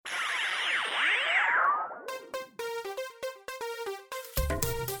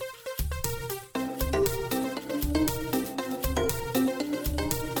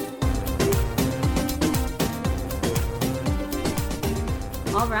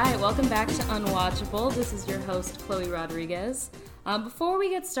right, welcome back to Unwatchable. This is your host, Chloe Rodriguez. Before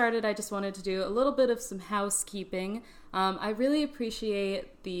we get started, I just wanted to do a little bit of some housekeeping. I really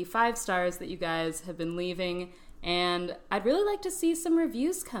appreciate the 5 stars that you guys have been leaving, and I'd really like to see some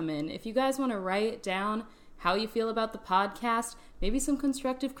reviews come in. If you guys want to write down how you feel about the podcast, maybe some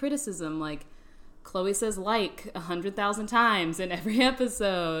constructive criticism, like Chloe says like 100,000 times in every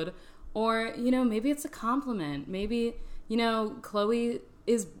episode, or, maybe it's a compliment. Maybe, Chloe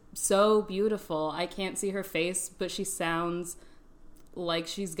is so beautiful. I can't see her face, but she sounds like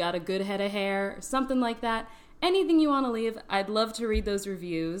she's got a good head of hair, something like that. Anything you want to leave, I'd love to read those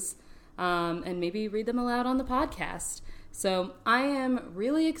reviews and maybe read them aloud on the podcast. So I am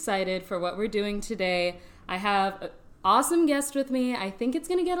really excited for what we're doing today. I have an awesome guest with me. I think it's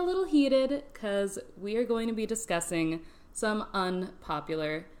going to get a little heated because we are going to be discussing some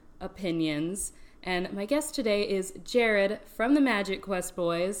unpopular opinions. And my guest today is Jared from the Magic Quest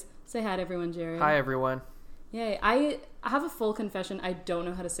Boys. Say hi to everyone, Jared. Hi, everyone. Yay. I have a full confession. I don't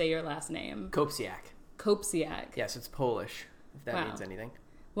know how to say your last name. Kopsiak. Kopsiak. Yes, it's Polish, if that means anything.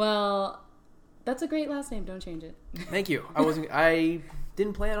 Well, that's a great last name. Don't change it. Thank you. I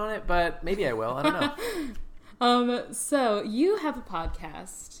didn't plan on it, but maybe I will. I don't know. So you have a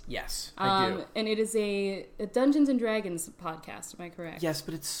podcast. Yes, I do. And it is a Dungeons and Dragons podcast. Am I correct? Yes,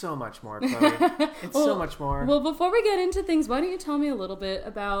 but it's so much more, Chloe. It's so much more. Well, before we get into things, why don't you tell me a little bit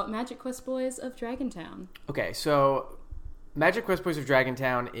about Magic Quest Boys of Dragontown? Okay, so Magic Quest Boys of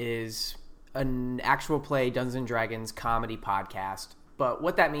Dragontown is an actual play Dungeons and Dragons comedy podcast. But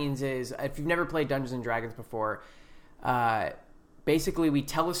what that means is, if you've never played Dungeons and Dragons before, basically we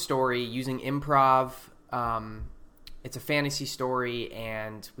tell a story using improv. It's a fantasy story,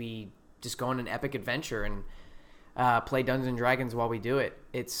 and we just go on an epic adventure and play Dungeons and Dragons while we do it.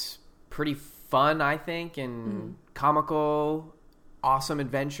 It's pretty fun, I think, and comical, awesome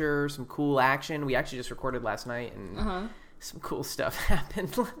adventure, some cool action. We actually just recorded last night, and some cool stuff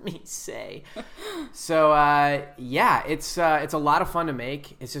happened, let me say. So, it's a lot of fun to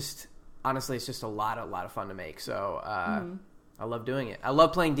make. It's just, honestly, it's just a lot of fun to make. So, I love doing it. I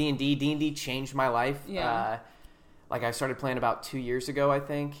love playing D&D. D&D changed my life. Yeah. I started playing about 2 years ago, I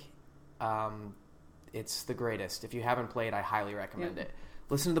think. It's the greatest. If you haven't played, I highly recommend it.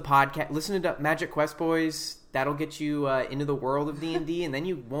 Listen to the podcast. Listen to Magic Quest Boys. That'll get you into the world of D&D, and then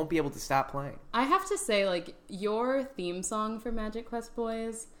you won't be able to stop playing. I have to say, your theme song for Magic Quest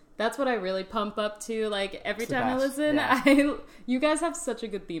Boys, that's what I really pump up to. Every time I listen, yeah. You guys have such a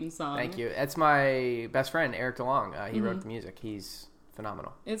good theme song. Thank you. That's my best friend, Eric DeLong. He wrote the music. He's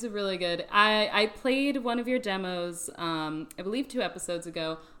phenomenal. It's really good. I played one of your demos, I believe 2 episodes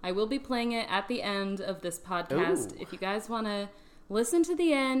ago. I will be playing it at the end of this podcast. Ooh. If you guys want to listen to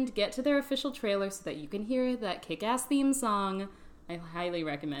the end, get to their official trailer so that you can hear that kick-ass theme song, I highly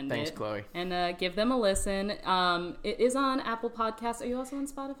recommend it. Thanks, Chloe. And give them a listen. It is on Apple Podcasts. Are you also on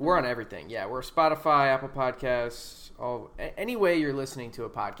Spotify? We're on everything. Yeah, we're Spotify, Apple Podcasts, any way you're listening to a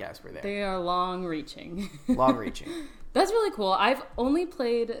podcast, we're there. They are long-reaching. Long-reaching. That's really cool. I've only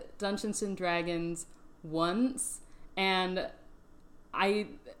played Dungeons and Dragons once, and I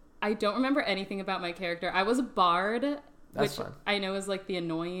don't remember anything about my character. I was a bard, That's which fun. I know is the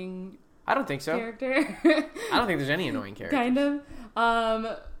annoying I don't think so. character. I don't think there's any annoying characters. Kind of.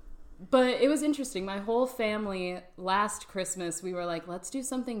 But it was interesting. My whole family, last Christmas, we were like, let's do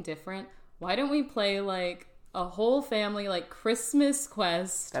something different. Why don't we play a whole family Christmas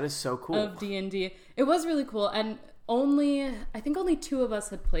quest? That is so cool. Of D&D. It was really cool, and I think only 2 of us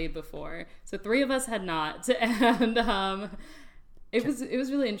had played before, so 3 of us had not, and it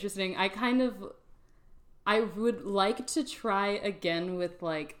was really interesting. I would like to try again with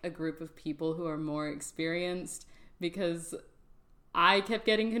a group of people who are more experienced, because I kept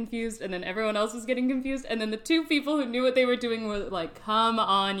getting confused, and then everyone else was getting confused, and then the 2 people who knew what they were doing were come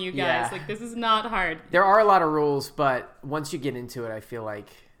on, you guys, this is not hard. There are a lot of rules, but once you get into it, I feel like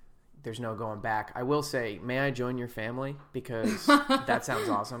there's no going back. I will say, may I join your family? Because that sounds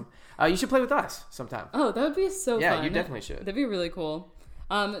awesome. You should play with us sometime. Oh, that would be so fun. Yeah, you definitely should. That'd be really cool.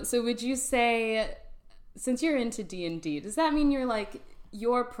 So would you say, since you're into D&D, does that mean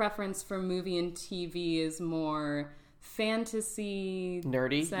your preference for movie and TV is more fantasy?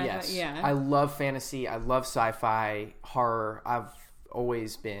 Nerdy? Sci-fi? Yes. Yeah. I love fantasy. I love sci-fi, horror. I've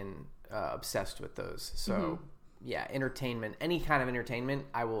always been obsessed with those. So... Yeah, entertainment, any kind of entertainment,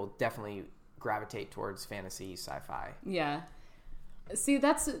 I will definitely gravitate towards fantasy, sci-fi. Yeah. See,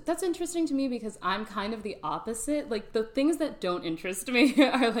 that's interesting to me, because I'm kind of the opposite. The things that don't interest me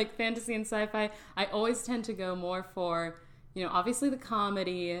are fantasy and sci-fi. I always tend to go more for, obviously the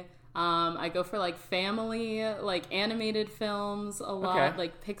comedy. I go for like family, like animated films a lot. Okay.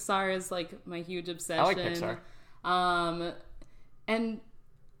 Like Pixar is like my huge obsession. I like Pixar. And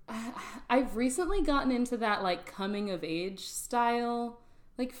I've recently gotten into that like coming of age style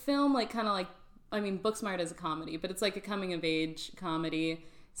like film, like kind of like, I mean, Booksmart is a comedy, but it's like a coming of age comedy.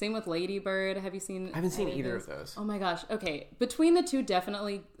 Same with Lady Bird. Have you seen? I haven't seen either of those. Oh my gosh. Okay. Between the two,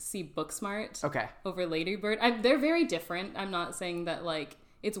 definitely see Booksmart Okay. over Lady Bird. They're very different. I'm not saying that like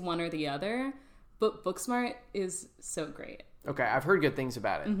it's one or the other, but Booksmart is so great. Okay, I've heard good things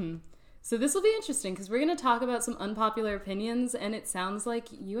about it. So this will be interesting because we're going to talk about some unpopular opinions, and it sounds like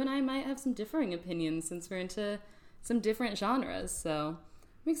you and I might have some differing opinions since we're into some different genres. So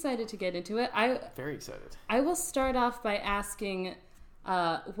I'm excited to get into it. Very excited. I will start off by asking,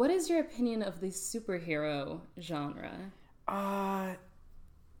 what is your opinion of the superhero genre? I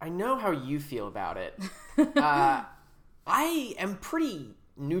know how you feel about it. I am pretty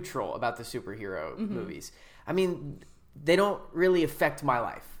neutral about the superhero movies. I mean, they don't really affect my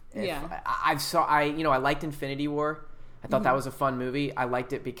life. I liked Infinity War. I thought that was a fun movie. I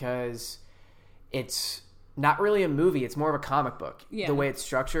liked it because it's not really a movie. It's more of a comic book. Yeah. The way it's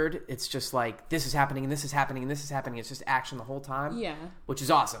structured, it's just like, this is happening, and this is happening, and this is happening. It's just action the whole time. Yeah. Which is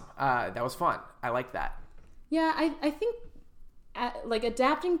awesome. That was fun. I liked that. Yeah, I think like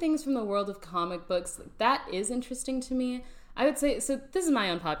adapting things from the world of comic books, that is interesting to me. I would say, so this is my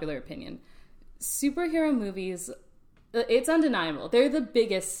unpopular opinion. Superhero movies, it's undeniable. They're the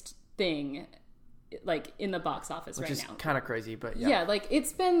biggest thing like in the box office Which right is now. kind of crazy, but yeah. Yeah, like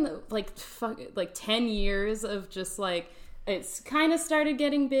it's been like 10 years of just like it's kind of started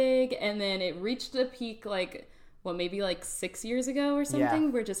getting big, and then it reached a peak like maybe like 6 years ago or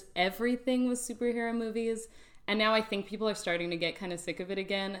something, where just everything was superhero movies, and now I think people are starting to get kind of sick of it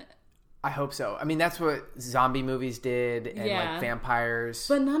again. I hope so. I mean, that's what zombie movies did, and like vampires.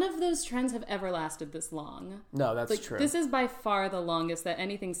 But none of those trends have ever lasted this long. No, that's like, true. This is by far the longest that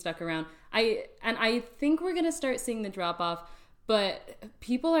anything stuck around. I think we're going to start seeing the drop off, but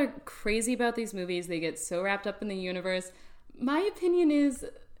people are crazy about these movies. They get so wrapped up in the universe. My opinion is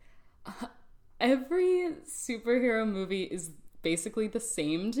every superhero movie is basically the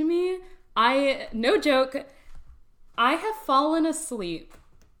same to me. No joke, I have fallen asleep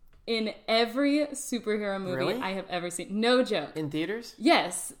in every superhero movie Really? I have ever seen. No joke. In theaters?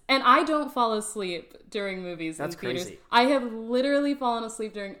 Yes. And I don't fall asleep during movies That's in theaters. crazy. I have literally fallen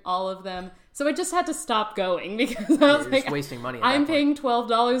asleep during all of them. So I just had to stop going because I was You're like, just wasting money at I'm that point. paying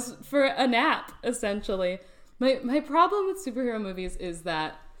 $12 for a nap, essentially. My problem with superhero movies is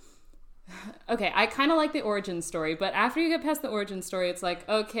that, okay, I kind of like the origin story, but after you get past the origin story, it's like,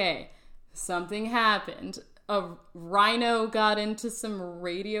 okay, something happened. A rhino got into some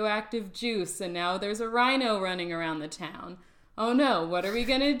radioactive juice, and now there's a rhino running around the town. Oh no, what are we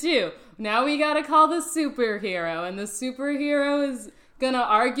gonna do? Now we gotta call the superhero, and the superhero is gonna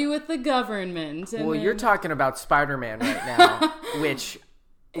argue with the government. And Well, then you're talking about Spider-Man right now, which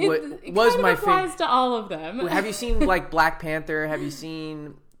it was kind my of applies favorite. to all of them. Have you seen like Black Panther? Have you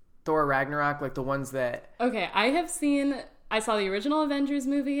seen Thor Ragnarok? Like the ones that... Okay, I saw the original Avengers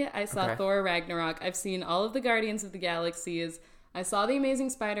movie. I saw Okay. Thor Ragnarok. I've seen all of the Guardians of the Galaxies. I saw The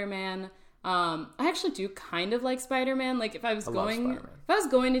Amazing Spider-Man. I actually do kind of like Spider-Man. Like if I was love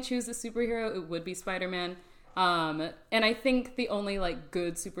going to choose a superhero, it would be Spider-Man. And I think the only like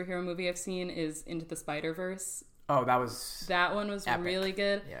good superhero movie I've seen is Into the Spider-Verse. Oh, that one was epic. really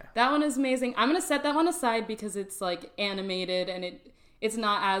good. Yeah. That one is amazing. I'm gonna set that one aside because it's like animated and it's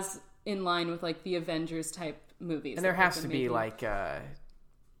not as in line with like the Avengers type movies. And there that they've has been to be making. like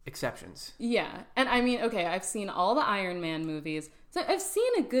exceptions. Yeah. And I mean, okay, I've seen all the Iron Man movies. So I've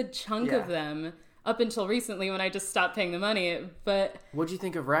seen a good chunk of them up until recently when I just stopped paying the money. But What'd you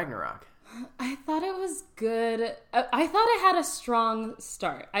think of Ragnarok? I thought it was good. I thought it had a strong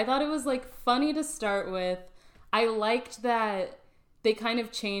start. I thought it was like funny to start with. I liked that they kind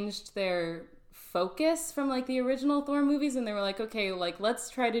of changed their focus from like the original Thor movies, and they were like, okay, like let's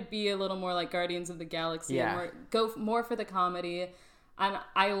try to be a little more like Guardians of the Galaxy and go more for the comedy. And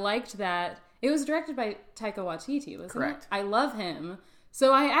I liked that. It was directed by Taika Waititi, wasn't Correct. it? I love him.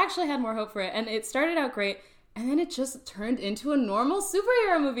 So I actually had more hope for it, and it started out great, and then it just turned into a normal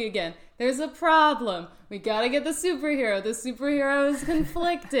superhero movie again. There's a problem. We gotta get the superhero. The superhero is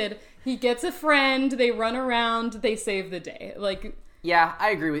conflicted. He gets a friend. They run around. They save the day. Like, Yeah,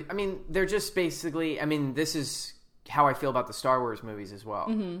 I agree with... I mean, they're just basically... I mean, this is how I feel about the Star Wars movies as well.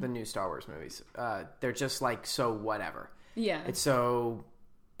 Mm-hmm. The new Star Wars movies. They're just like, so whatever. yeah.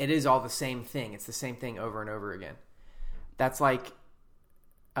 It is all the same thing. It's the same thing over and over again. That's like...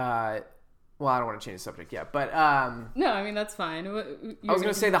 Well, I don't want to change the subject yet, but No, I mean that's fine. I was going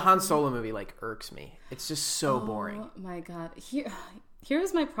to say the Han Solo movie like irks me. It's just so boring. Oh my god.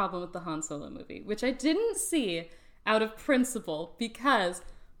 Here's my problem with the Han Solo movie, which I didn't see out of principle because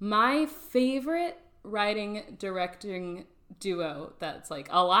my favorite writing directing duo that's like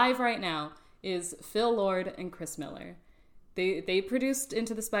alive right now is Phil Lord and Chris Miller. They produced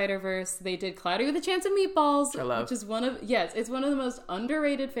Into the Spider-Verse. They did Cloudy with a Chance of Meatballs, which is it's one of the most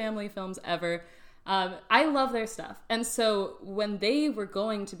underrated family films ever. I love their stuff. And so when they were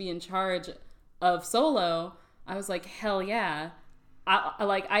going to be in charge of Solo, I was like, hell yeah.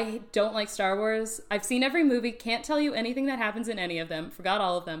 I don't like Star Wars. I've seen every movie, can't tell you anything that happens in any of them, forgot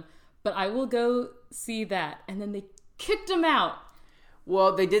all of them, but I will go see that. And then they kicked him out.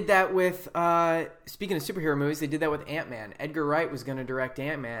 Well, they did that with, speaking of superhero movies, they did that with Ant-Man. Edgar Wright was going to direct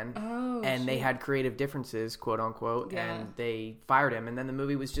Ant-Man, and they had creative differences, quote unquote, and they fired him, and then the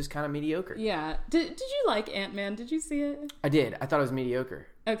movie was just kind of mediocre. Yeah. Did you like Ant-Man? Did you see it? I did. I thought it was mediocre.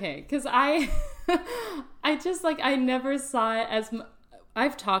 Okay, because I just, I never saw it as...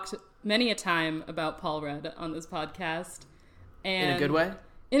 I've talked many a time about Paul Rudd on this podcast. And in a good way?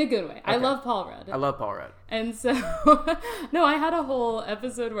 In a good way. Okay. I love Paul Rudd. I love Paul Rudd. And so, no, I had a whole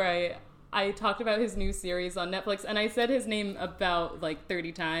episode where I talked about his new series on Netflix, and I said his name about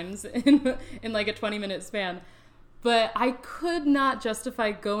 30 times in a 20-minute span. But I could not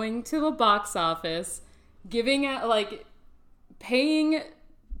justify going to the box office, giving out, paying,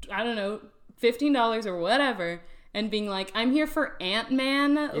 I don't know, $15 or whatever, and being like, I'm here for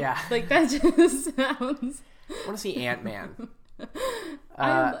Ant-Man. Yeah. That just sounds... I want to see Ant-Man.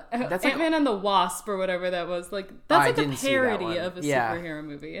 Ant-Man and the Wasp or whatever that was. That's a parody of a superhero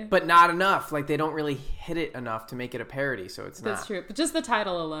movie. But not enough. They don't really hit it enough to make it a parody, so it's not. That's true. But just the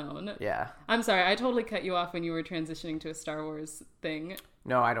title alone. Yeah. I'm sorry, I totally cut you off when you were transitioning to a Star Wars thing.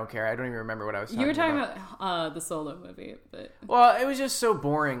 No, I don't care. I don't even remember what I was talking about. You were talking about the Solo movie. But well, it was just so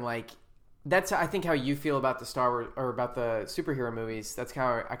boring. That's, I think, how you feel about the Star Wars, or about the superhero movies. That's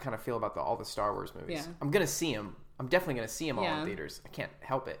how I kind of feel about all the Star Wars movies. Yeah. I'm going to see them. I'm definitely going to see them all in theaters. I can't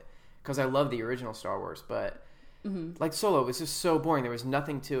help it because I love the original Star Wars. But Solo, it was just so boring. There was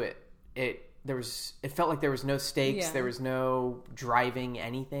nothing to it. It felt like there was no stakes. Yeah. There was no driving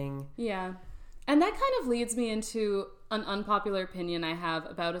anything. Yeah. And that kind of leads me into an unpopular opinion I have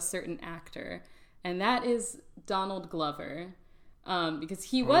about a certain actor. And that is Donald Glover. Because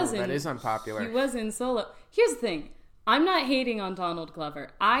he was that is unpopular. He was in Solo. Here's the thing. I'm not hating on Donald Glover.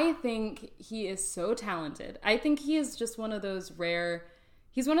 I think he is so talented. I think he is just one of those rare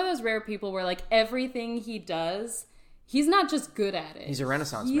people where everything he does, he's not just good at it. He's a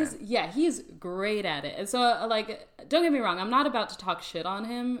Renaissance man. Yeah, he's great at it. And so don't get me wrong, I'm not about to talk shit on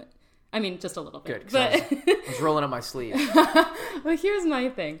him. I mean, just a little bit. Good, but I was rolling up my sleeve. But here's my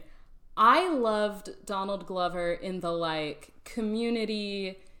thing. I loved Donald Glover in the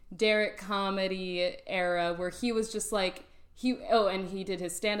Community, Derek comedy era where he was just and he did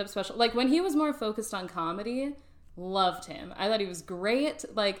his stand-up special. When he was more focused on comedy, loved him. I thought he was great.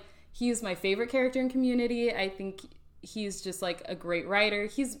 He's my favorite character in Community. I think he's just a great writer.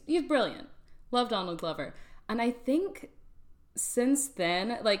 He's brilliant. Love Donald Glover. And I think since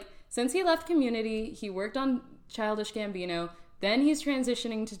then, since he left Community, he worked on Childish Gambino. Then he's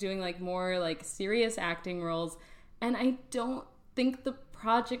transitioning to doing more serious acting roles. And I don't think the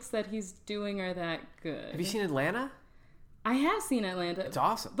projects that he's doing are that good. Have you seen Atlanta? I have seen Atlanta. It's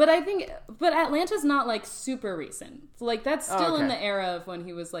awesome. But Atlanta's not super recent. That's still in the era of when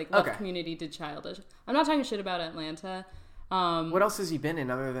he was left Community, did Childish. I'm not talking shit about Atlanta. What else has he been in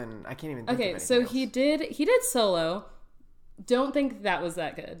other than, I can't even think of anything so else. he did Solo. Don't think that was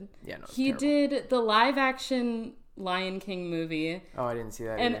that good. Yeah, no, he did the live action Lion King movie. Oh, I didn't see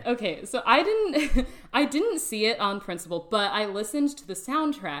that either. Okay, so I didn't see it on principle, but I listened to the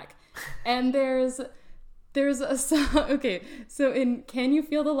soundtrack. And there's a song. Okay, so in Can You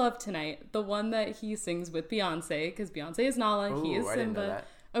Feel the Love Tonight, the one that he sings with Beyonce, because Beyonce is Nala, he is Simba. I didn't know that.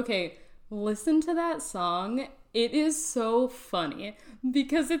 Okay, listen to that song. It is so funny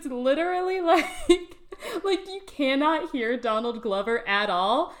because it's literally you cannot hear Donald Glover at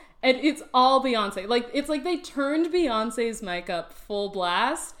all. And it's all Beyonce. It's they turned Beyonce's mic up full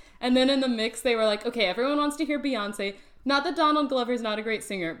blast. And then in the mix, they were okay, everyone wants to hear Beyonce. Not that Donald Glover's not a great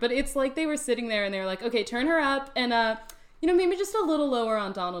singer, but it's they were sitting there and they were okay, turn her up. And, maybe just a little lower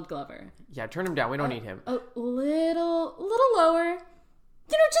on Donald Glover. Yeah, turn him down. We don't need him. A little lower.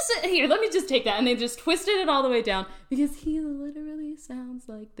 Just here, let me just take that. And they just twisted it all the way down because he literally sounds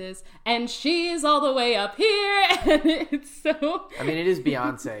like this. And she's all the way up here. And it's so... I mean, it is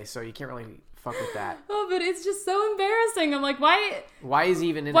Beyonce, so you can't really Fuck with that. Oh, but it's just so embarrassing. I'm like, Why is he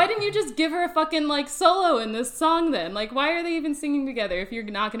even in why it? didn't you just give her a fucking, like, solo in this song then? Like, why are they even singing together if you're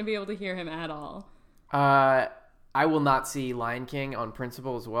not going to be able to hear him at all? I will not see Lion King on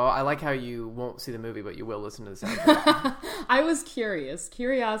principle as well. I like how you won't see the movie, but you will listen to the soundtrack. I was curious.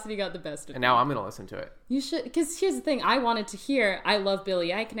 Curiosity got the best of me. And now I'm going to listen to it. You should, because here's the thing. I love Billy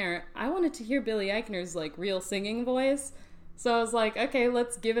Eichner. I wanted to hear Billy Eichner's, like, real singing voice. So I was like, okay,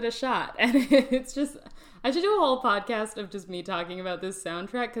 let's give it a shot. And it's just, I should do a whole podcast of just me talking about this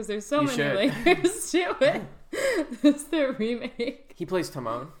soundtrack because there's so many layers to it. It's the remake. He plays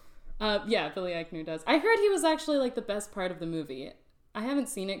Timon. Yeah, Billy Eichner does. I heard he was actually, like, the best part of the movie. I haven't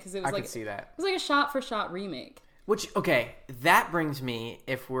seen it because it was I like... can see that. It was like a shot-for-shot remake. Which, okay, that brings me,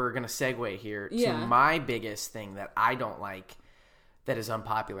 if we're going to segue here, to my biggest thing that I don't like that is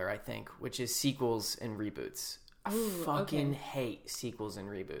unpopular, I think, which is sequels and reboots. I fucking hate sequels and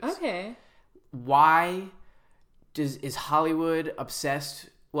reboots. Okay. Why is Hollywood obsessed?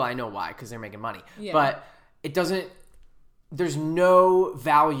 Well, I know why, because they're making money. Yeah. But it doesn't... There's no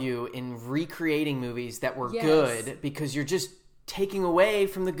value in recreating movies that were good because you're just taking away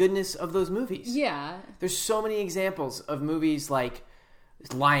from the goodness of those movies. Yeah. There's so many examples of movies like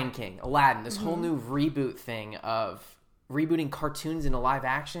Lion King, Aladdin, this whole new reboot thing of rebooting cartoons into live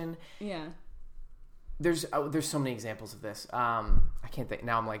action. Yeah. There's so many examples of this. I can't think.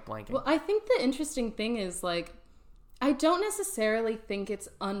 Now I'm like blanking. Well, I think the interesting thing is, like, I don't necessarily think it's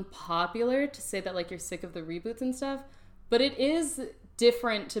unpopular to say that, like, you're sick of the reboots and stuff. But it is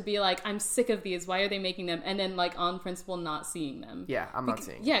different to be like, I'm sick of these. Why are they making them? And then, like, on principle, not seeing them. Yeah, I'm not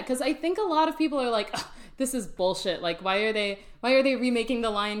seeing. Yeah, because I think a lot of people are like, this is bullshit. Like, why are they remaking The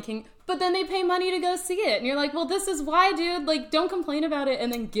Lion King? But then they pay money to go see it. And you're like, well, this is why, dude. Like, don't complain about it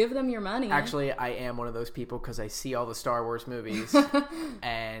and then give them your money. Actually, I am one of those people because I see all the Star Wars movies.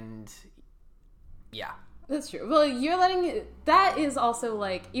 And, yeah. That's true. Well, you're letting... That is also,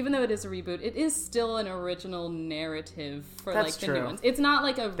 like, even though it is a reboot, it is still an original narrative for, That's the true. new ones. It's not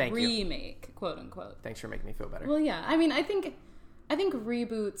like a Thank remake, you. Quote unquote. Thanks for making me feel better. Well, yeah. I mean, I think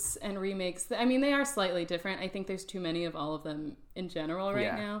reboots and remakes, I mean, they are slightly different. I think there's too many of all of them in general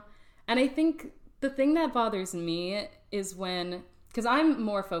right now. And I think the thing that bothers me is when... Because I'm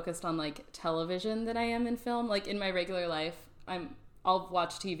more focused on, like, television than I am in film. Like, in my regular life, I'll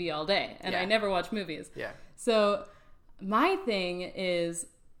watch TV all day, and I never watch movies. Yeah. So my thing is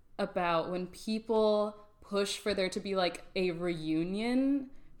about when people push for there to be, like, a reunion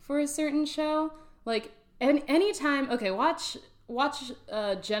for a certain show. Like, anytime... Okay, watch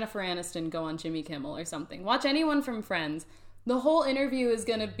Jennifer Aniston go on Jimmy Kimmel or something. Watch anyone from Friends. The whole interview is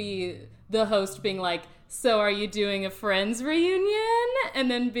going to be the host being like, so are you doing a Friends reunion? And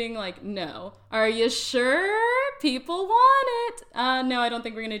then being like, no. Are you sure? People want it. No, I don't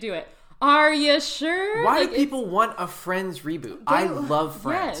think we're going to do it. Are you sure? Why do people want a Friends reboot? I love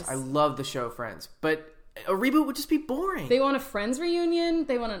Friends. Yes. I love the show Friends. But a reboot would just be boring. They want a Friends reunion.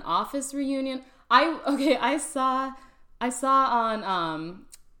 They want an Office reunion. I saw on...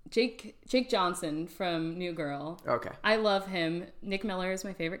 Jake Johnson from New Girl. Okay. I love him. Nick Miller is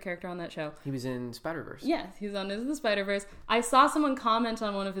my favorite character on that show. He was in Spider-Verse. Yeah, he's on the Spider-Verse. I saw someone comment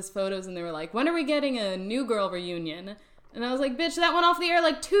on one of his photos and they were like, when are we getting a New Girl reunion? And I was like, bitch, that went off the air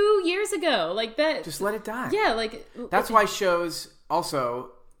like 2 years ago. Like that. Just let it die. Yeah, like. That's why shows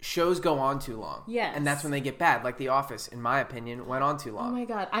go on too long. Yes. And that's when they get bad. Like The Office, in my opinion, went on too long. Oh my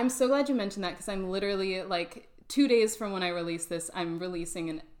God. I'm so glad you mentioned that because I'm literally like 2 days from when I release this, I'm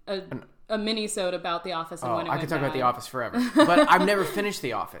releasing a mini-sode about The Office and when it went I could talk bad. about The Office forever. But I've never finished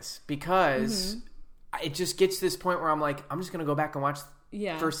The Office because it just gets to this point where I'm like, I'm just going to go back and watch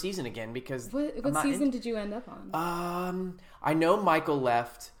first season again because What season did you end up on? I know Michael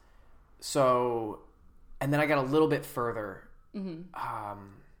left, and then I got a little bit further.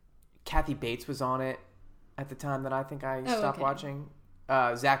 Kathy Bates was on it at the time that I think I stopped watching.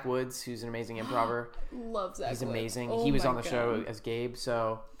 Zach Woods, who's an amazing improver. Love Zach Woods. He's amazing. He was on the show as Gabe,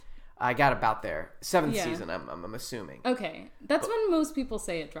 so I got about there. 7th season, I'm assuming. Okay. That's when most people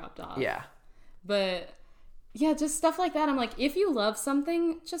say it dropped off. Yeah. But, yeah, just stuff like that. I'm like, if you love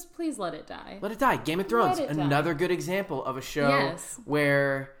something, just please let it die. Let it die. Game of Thrones, another good example of a show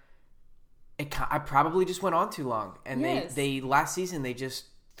where I probably just went on too long. And they last season, they just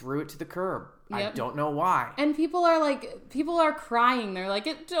threw it to the curb. Yep. I don't know why. And people are crying. They're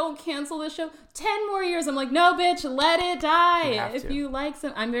like, don't cancel this show. 10 more years. I'm like, no, bitch, let it die. If you like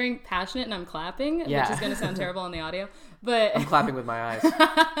some... I'm very passionate and I'm clapping, which is going to sound terrible on the audio. But I'm clapping with my eyes.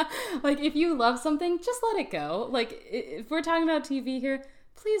 Like, if you love something, just let it go. Like, if we're talking about TV here,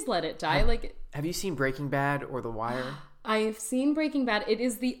 please let it die. Have you seen Breaking Bad or The Wire? I've seen Breaking Bad. It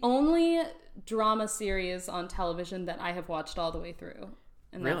is the only drama series on television that I have watched all the way through.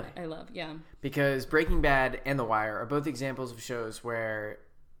 And Really? that I love, yeah. Because Breaking Bad and The Wire are both examples of shows where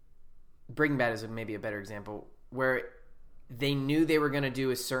Breaking Bad is maybe a better example, where they knew they were going to do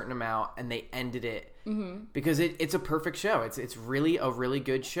a certain amount and they ended it because it's a perfect show. It's really a really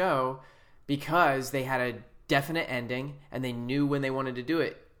good show because they had a definite ending and they knew when they wanted to do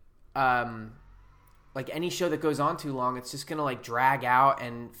it. Like any show that goes on too long, it's just going to like drag out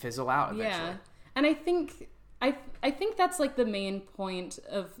and fizzle out eventually. Yeah. And I think that's like the main point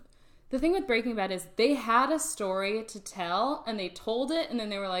of the thing with Breaking Bad is they had a story to tell and they told it and then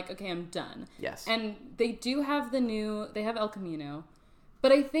they were like, okay, I'm done. Yes. And they do have they have El Camino.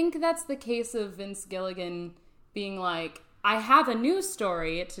 But I think that's the case of Vince Gilligan being like, I have a new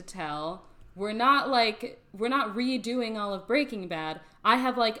story to tell. We're not redoing all of Breaking Bad. I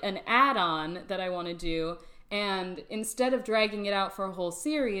have like an add-on that I want to do. And instead of dragging it out for a whole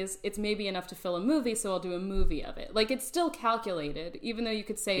series, it's maybe enough to fill a movie, so I'll do a movie of it. Like, it's still calculated, even though you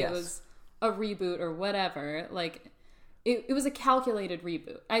could say it was a reboot or whatever. Like, it was a calculated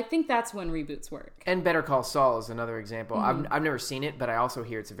reboot. I think that's when reboots work. And Better Call Saul is another example. I've never seen it, but I also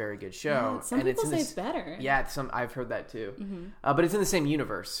hear it's a very good show. Yeah, some people say it's better. Yeah, I've heard that too. But it's in the same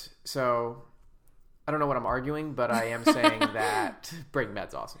universe, so I don't know what I'm arguing, but I am saying that Breaking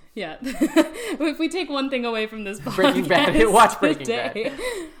Bad's awesome. Yeah. If we take one thing away from this podcast, Breaking Bad, watch Breaking Bad.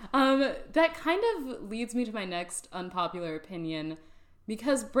 That kind of leads me to my next unpopular opinion,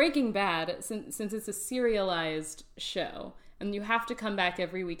 because Breaking Bad, since it's a serialized show, and you have to come back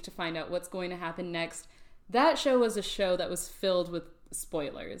every week to find out what's going to happen next, that show was a show that was filled with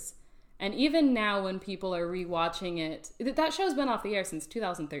spoilers. And even now when people are rewatching it, that show's been off the air since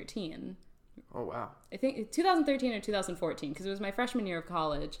 2013. Oh, wow. I think 2013 or 2014, because it was my freshman year of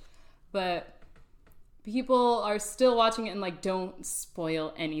college. But people are still watching it and, like, don't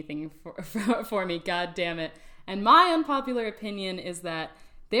spoil anything for me. God damn it. And my unpopular opinion is that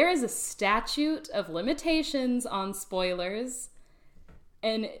there is a statute of limitations on spoilers.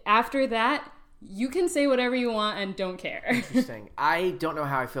 And after that, you can say whatever you want and don't care. Interesting. I don't know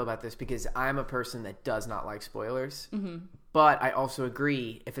how I feel about this because I'm a person that does not like spoilers. But I also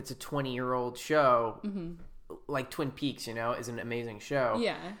agree, if it's a 20-year-old show, like Twin Peaks, is an amazing show.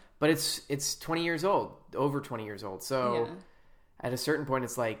 Yeah. But it's 20 years old, over 20 years old. So at a certain point,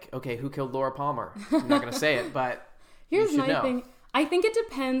 it's like, okay, who killed Laura Palmer? I'm not going to say it, but here's my know. thing. I think it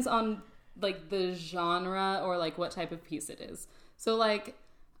depends on, like, the genre or, like, what type of piece it is. So, like,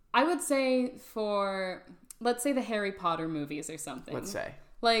 I would say let's say the Harry Potter movies or something. Let's say.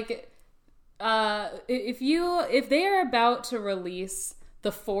 Like, if they are about to release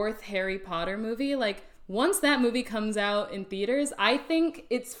the 4th Harry Potter movie, like, once that movie comes out in theaters, I think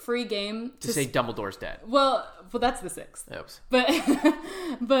it's free game to say Dumbledore's dead. Well, that's the 6th. Oops.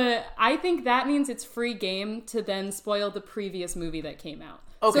 But I think that means it's free game to then spoil the previous movie that came out.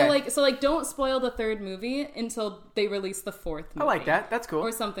 Okay. So don't spoil the 3rd movie until they release the 4th movie. I like that. That's cool.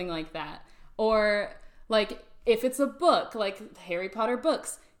 Or something like that. Or, like, if it's a book, like Harry Potter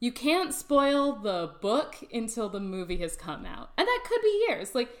books, you can't spoil the book until the movie has come out. And that could be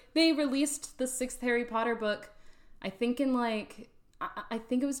years. Like, they released the 6th Harry Potter book, I think in, like, I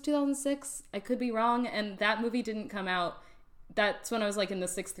think it was 2006. I could be wrong. And that movie didn't come out. That's when I was, like, in the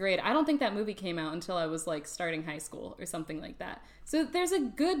 6th grade. I don't think that movie came out until I was, like, starting high school or something like that. So there's a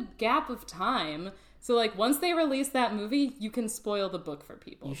good gap of time. So, like, once they release that movie, you can spoil the book for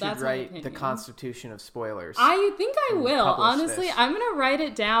people. You should That's write the Constitution of Spoilers. I think I will. Honestly, I'm going to write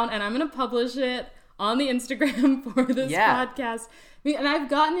it down and I'm going to publish it on the Instagram for this podcast. And I've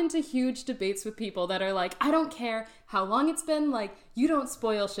gotten into huge debates with people that are like, I don't care how long it's been. Like, you don't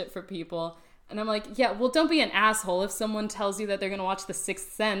spoil shit for people. And I'm like, yeah, well, don't be an asshole. If someone tells you that they're going to watch The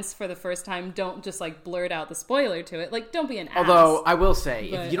Sixth Sense for the first time, don't just, like, blurt out the spoiler to it. Like, don't be an ass. Although, I will say,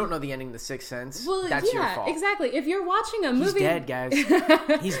 if you don't know the ending of The Sixth Sense, that's your fault. Exactly. If you're watching a movie... He's dead, guys.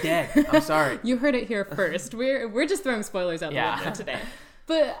 He's dead. I'm sorry. You heard it here first. We're just throwing spoilers out the window today.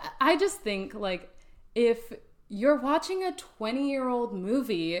 But I just think, like, if you're watching a 20-year-old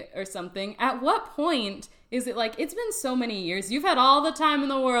movie or something, at what point... is it like, it's been so many years, you've had all the time in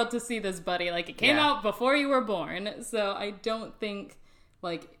the world to see this, buddy. Like, it came out before you were born. So I don't think,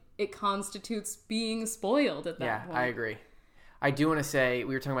 like, it constitutes being spoiled at that point. Yeah, I agree. I do want to say,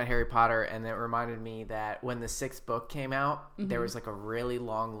 we were talking about Harry Potter, and it reminded me that when the 6th book came out, there was, like, a really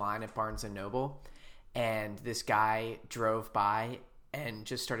long line at Barnes & Noble, and this guy drove by and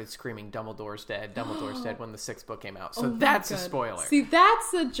just started screaming, Dumbledore's dead when the 6th book came out. So that's a spoiler. See,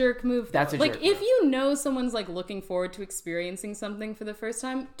 that's a jerk move, though. That's a jerk move. If you know someone's, like, looking forward to experiencing something for the first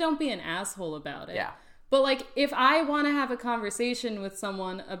time, don't be an asshole about it. Yeah. But, like, if I want to have a conversation with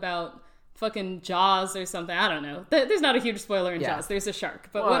someone about fucking Jaws or something, I don't know. There's not a huge spoiler in Jaws. There's a shark,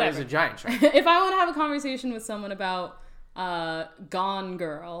 but whatever. There's a giant shark. If I want to have a conversation with someone about Gone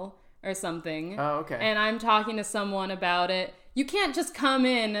Girl or something, and I'm talking to someone about it, you can't just come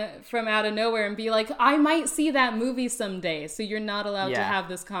in from out of nowhere and be like, I might see that movie someday, so you're not allowed to have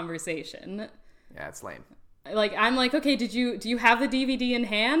this conversation. Yeah, it's lame. Like, I'm like, okay, do you have the DVD in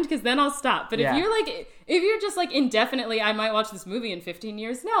hand? Because then I'll stop. But if you're just like indefinitely, I might watch this movie in 15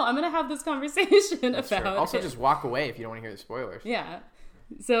 years. No, I'm going to have this conversation about it. Also, just walk away if you don't want to hear the spoilers. Yeah.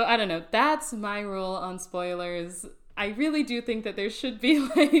 So, I don't know. That's my rule on spoilers. I really do think that there should be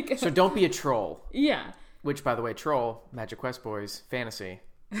like... So don't be a troll. Yeah. Which, by the way, troll, Magic Quest Boys, fantasy.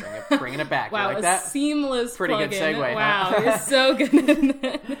 Bringing it back. Wow, you like that? Seamless Pretty plug-in. good segue. Wow, huh? you're so good at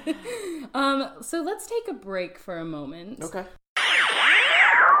that. So let's take a break for a moment. Okay.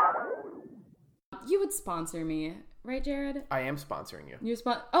 You would sponsor me, right, Jared? I am sponsoring you. You're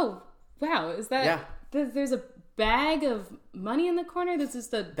Oh, wow. Is that... Yeah. There's a bag of money in the corner? That's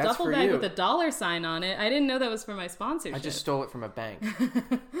just a duffel bag with a $sign on it. I didn't know that was for my sponsorship. I just stole it from a bank.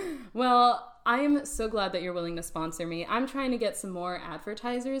 Well, I am so glad that you're willing to sponsor me. I'm trying to get some more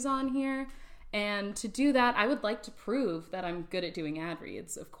advertisers on here. And to do that, I would like to prove that I'm good at doing ad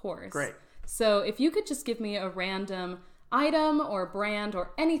reads, of course. Great. So if you could just give me a random item or brand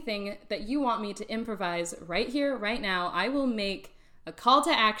or anything that you want me to improvise right here, right now, I will make a call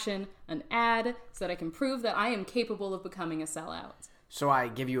to action, an ad, so that I can prove that I am capable of becoming a sellout. So I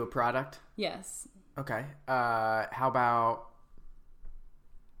give you a product? Yes. Okay. How about...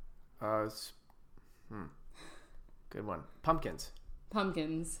 Good one. Pumpkins.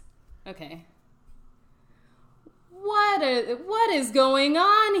 Pumpkins. Okay. What is going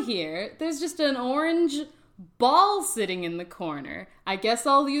on here? There's just an orange ball sitting in the corner. I guess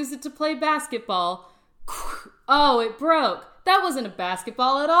I'll use it to play basketball. Oh, it broke. That wasn't a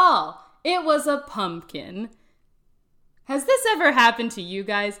basketball at all. It was a pumpkin. Has this ever happened to you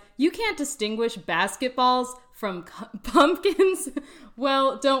guys? You can't distinguish basketballs from pumpkins?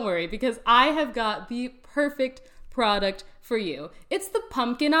 Well, don't worry, because I have got the perfect product for you. It's the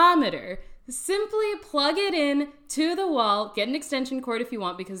Pumpkinometer. Simply plug it in to the wall. Get an extension cord if you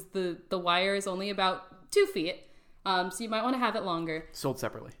want, because the wire is only about 2 feet. So you might want to have it longer. Sold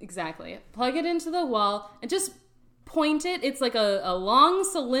separately. Exactly. Plug it into the wall and just point it. It's like a long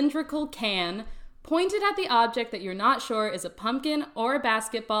cylindrical can. Point it at the object that you're not sure is a pumpkin or a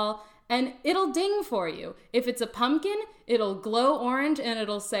basketball, and it'll ding for you. If it's a pumpkin, it'll glow orange and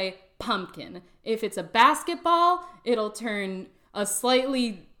it'll say pumpkin. If it's a basketball, it'll turn a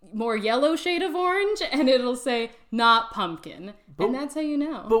slightly more yellow shade of orange and it'll say not pumpkin. And that's how you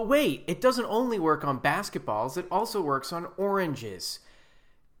know. But wait, it doesn't only work on basketballs, it also works on oranges.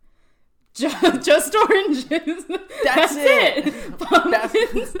 Just oranges. That's it.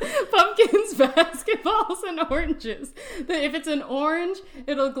 Pumpkins, basketballs, and oranges. If it's an orange,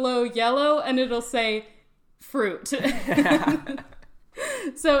 it'll glow yellow and it'll say fruit.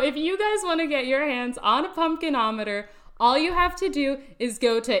 So if you guys want to get your hands on a Pumpkinometer, all you have to do is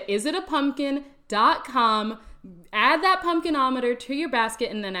go to isitapumpkin.com, add that Pumpkinometer to your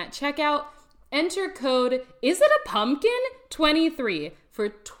basket, and then at checkout, enter code IsItAPumpkin23 for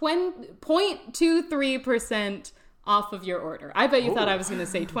 0.23% off of your order. I bet you thought I was going to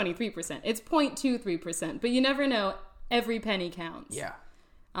say 23%. It's 0.23%, but you never know. Every penny counts. Yeah.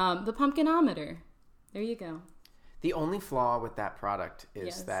 The Pumpkinometer. There you go. The only flaw with that product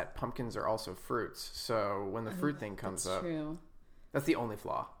is that pumpkins are also fruits. So when the fruit thing comes up, true. That's the only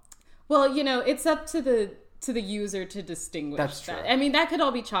flaw. Well, it's up to the user to distinguish. That's true. That. I mean, that could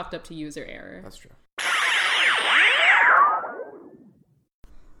all be chalked up to user error. That's true.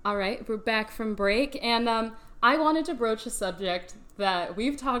 All right, we're back from break, and I wanted to broach a subject that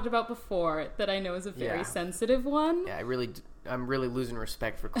we've talked about before that I know is a very sensitive one. Yeah, I'm really losing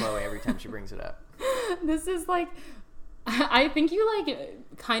respect for Chloe every time she brings it up. This is like, I think you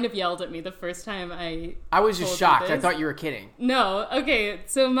kind of yelled at me the first time I was just shocked. I thought you were kidding. No, okay,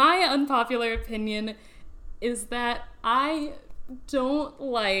 so my unpopular opinion is that I don't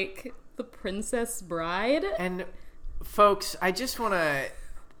like The Princess Bride. And folks, I just want to...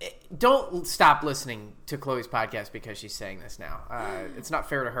 Don't stop listening to Chloe's podcast because she's saying this now. It's not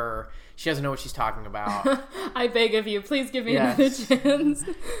fair to her. She doesn't know what she's talking about. I beg of you, please give me another chance.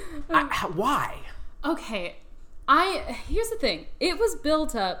 Why? Okay, here's the thing. It was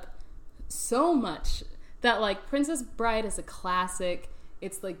built up so much that Princess Bride is a classic.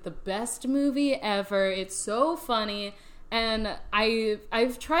 It's the best movie ever. It's so funny, and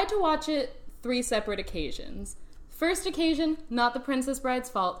I've tried to watch it 3 separate occasions. First occasion, not The Princess Bride's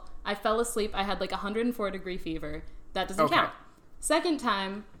fault. I fell asleep. I had like 104-degree fever. That doesn't count. Second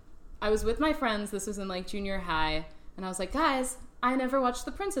time, I was with my friends. This was in like junior high. And I was like, guys, I never watched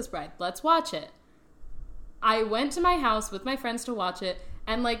The Princess Bride. Let's watch it. I went to my house with my friends to watch it.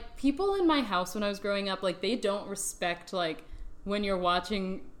 And like people in my house when I was growing up, like they don't respect like when you're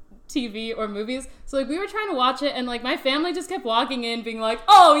watching TV or movies. So like we were trying to watch it and like my family just kept walking in being like,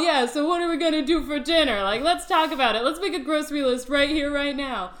 oh yeah, so what are we gonna do for dinner? Like let's talk about it. Let's make a grocery list right here, right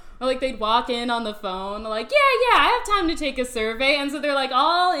now. Or like they'd walk in on the phone like, yeah, I have time to take a survey. And so they're like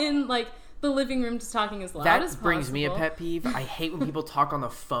all in like the living room just talking as loud as possible. That brings me a pet peeve. I hate when people talk on the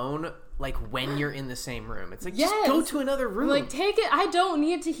phone like when you're in the same room. It's like, just go to another room. Like, take it. I don't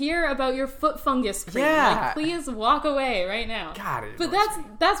need to hear about your foot fungus cream. Yeah. Like, please walk away right now. God, it But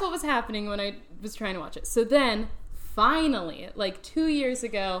that's what was happening when I was trying to watch it. So then, finally, like 2 years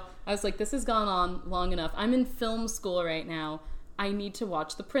ago, I was like, this has gone on long enough. I'm in film school right now. I need to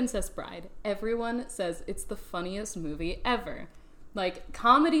watch The Princess Bride. Everyone says it's the funniest movie ever. Like,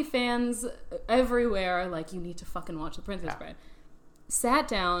 comedy fans everywhere are like, you need to fucking watch The Princess Bride. Sat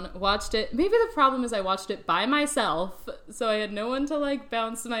down, watched it. Maybe the problem is I watched it by myself, so I had no one to, like,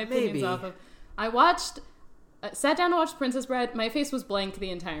 bounce my opinions off of. I sat down to watch Princess Bride. My face was blank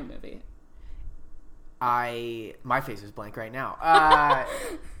the entire movie. My face is blank right now.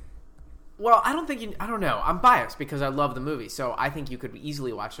 Well, I don't know. I'm biased because I love the movie, so I think you could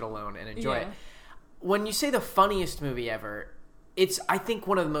easily watch it alone and enjoy it. When you say the funniest movie ever, it's, I think,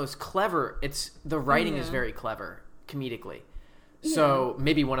 one of the most clever. The writing is very clever, comedically. So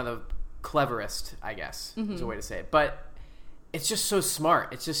maybe one of the cleverest, I guess, is a way to say it. But it's just so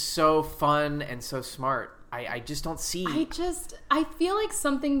smart. It's just so fun and so smart. I just don't see... I feel like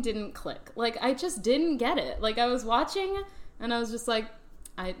something didn't click. Like, I just didn't get it. Like, I was watching, and I was just like,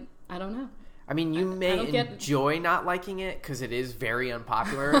 I don't know. I mean, you may enjoy not liking it because it is very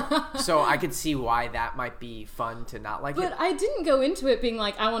unpopular. So I could see why that might be fun to not like it. But I didn't go into it being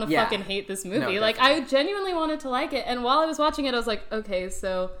like, I want to fucking hate this movie. No, like, I genuinely wanted to like it. And while I was watching it, I was like, okay,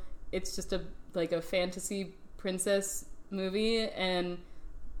 so it's just a fantasy princess movie, and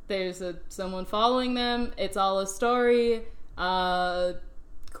there's someone following them. It's all a story.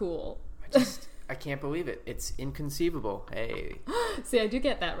 Cool. I can't believe it. It's inconceivable. Hey. See, I do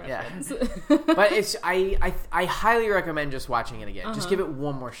get that reference. Yeah. But I highly recommend just watching it again. Just give it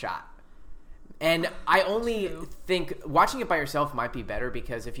one more shot. And I only think watching it by yourself might be better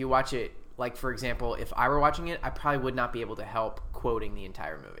because if you watch it, like, for example, if I were watching it, I probably would not be able to help quoting the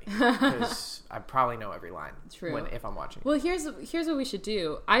entire movie because I probably know every line if I'm watching it. Well, here's what we should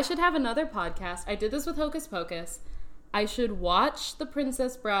do. I should have another podcast. I did this with Hocus Pocus. I should watch The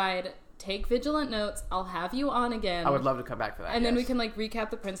Princess Bride, take vigilant notes. I'll have you on again. I would love to come back for that. And then we can like recap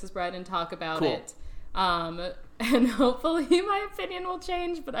The Princess Bride and talk about it. And hopefully my opinion will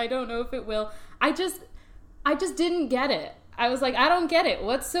change, but I don't know if it will. I just didn't get it. I was like, I don't get it.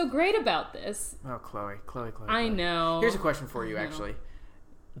 What's so great about this? Oh, Chloe. I know. Here's a question for you, actually.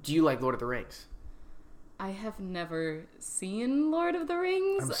 Do you like Lord of the Rings? I have never seen Lord of the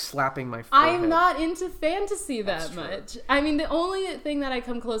Rings. I'm slapping my forehead. I'm not into fantasy that much. I mean, the only thing that I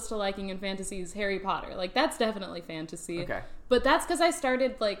come close to liking in fantasy is Harry Potter. Like, that's definitely fantasy. Okay. But that's because I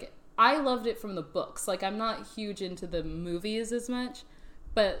started, like, I loved it from the books. Like, I'm not huge into the movies as much.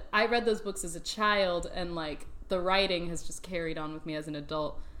 But I read those books as a child, and, like, the writing has just carried on with me as an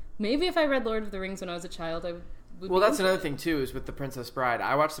adult. Maybe if I read Lord of the Rings when I was a child, I would. Well, that's another thing, too, is with The Princess Bride.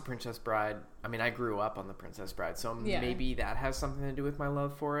 I watched The Princess Bride. I mean, I grew up on The Princess Bride, so maybe that has something to do with my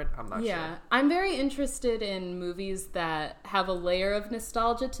love for it. I'm not sure. Yeah, I'm very interested in movies that have a layer of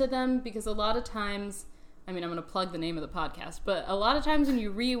nostalgia to them, because a lot of times, I mean, I'm going to plug the name of the podcast, but a lot of times when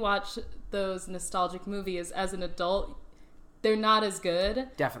you rewatch those nostalgic movies as an adult, they're not as good.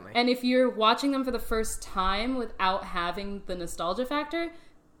 Definitely. And if you're watching them for the first time without having the nostalgia factor,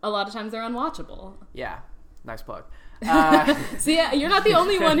 a lot of times they're unwatchable. Yeah. Nice plug. So yeah, you're not the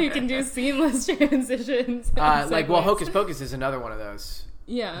only one who can do seamless transitions. Hocus Pocus is another one of those.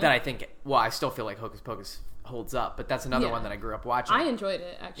 Yeah. That I think, I still feel like Hocus Pocus holds up, but that's another one that I grew up watching. I enjoyed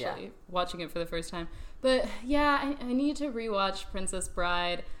it, actually, watching it for the first time. But yeah, I need to rewatch Princess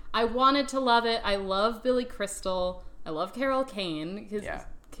Bride. I wanted to love it. I love Billy Crystal. I love Carol Kane.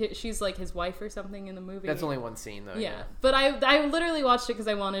 She's like his wife or something in the movie. That's only one scene, though. Yeah. But I literally watched it because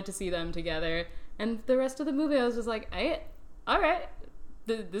I wanted to see them together. And the rest of the movie, I was just like, hey, all right,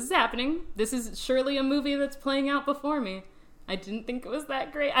 this is happening. This is surely a movie that's playing out before me. I didn't think it was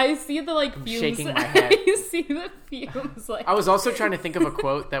that great. I see the like fumes. Shaking my head. I see the fumes. Like I was also trying to think of a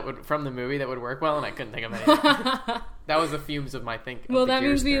quote from the movie that would work well, and I couldn't think of anything. That was the fumes of my thinking. Well, that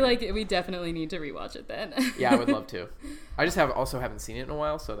means we definitely need to rewatch it then. Yeah, I would love to. I just haven't seen it in a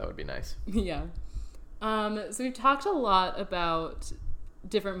while, so that would be nice. Yeah. So we've talked a lot about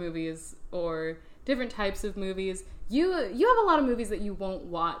different movies or different types of movies. You have a lot of movies that you won't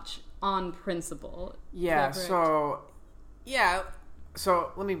watch on principle. Yeah,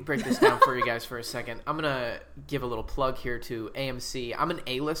 so let me break this down for you guys for a second. I'm going to give a little plug here to AMC. I'm an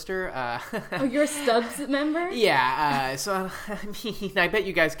A-lister. Oh, you're a Stubbs member? Yeah, so I mean, I bet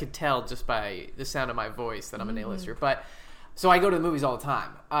you guys could tell just by the sound of my voice that I'm an A-lister. But so I go to the movies all the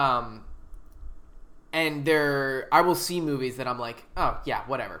time. And I will see movies that I'm like, oh, yeah,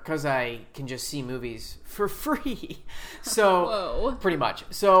 whatever, because I can just see movies for free. So, Whoa. Pretty much.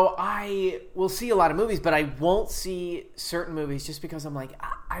 So I will see a lot of movies, but I won't see certain movies just because I'm like,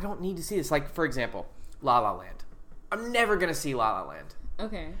 I don't need to see this. Like, for example, La La Land. I'm never going to see La La Land.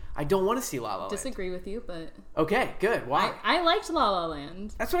 Okay. I don't want to see La La Land. Disagree with you, but... Okay, good. Why? I liked La La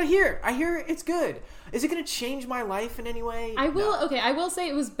Land. That's what I hear. I hear it's good. Is it going to change my life in any way? I will No. say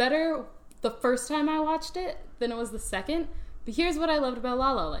it was better the first time I watched it than it was the second. But here's what I loved about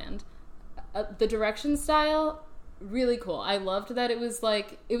La La Land. The direction style, really cool. I loved that it was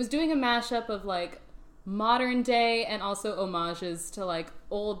doing a mashup of like modern day and also homages to like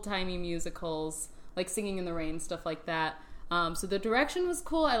old timey musicals, like Singing in the Rain, stuff like that. So the direction was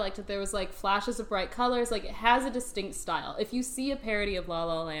cool. I liked that there was like flashes of bright colors. Like it has a distinct style. If you see a parody of La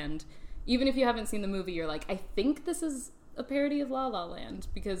La Land, even if you haven't seen the movie, you're like, I think this is a parody of La La Land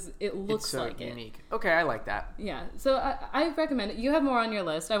because it looks it's so like unique. Okay, I like that. Yeah, so I recommend it. You have more on your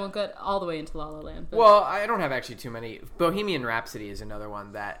list. I won't get all the way into La La Land. But... Well, I don't have actually too many. Bohemian Rhapsody is another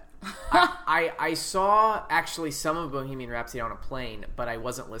one that I saw actually some of Bohemian Rhapsody on a plane, but I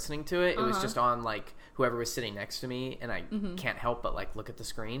wasn't listening to it. It was just on like whoever was sitting next to me, and I can't help but like look at the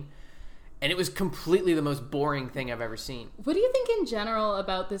screen. And it was completely the most boring thing I've ever seen. What do you think in general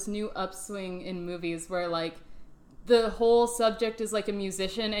about this new upswing in movies where like the whole subject is like a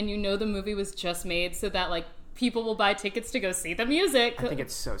musician and you know the movie was just made so that like people will buy tickets to go see the music? I think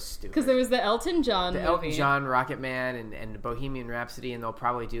it's so stupid. Because there was the Elton John movie. Elton John, Rocket Man, and Bohemian Rhapsody, and they'll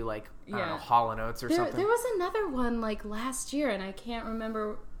probably do like, I don't know, Hall & Oates or something. There was another one like last year and I can't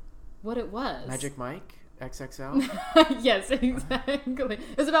remember what it was. Magic Mike? XXL? Yes, exactly.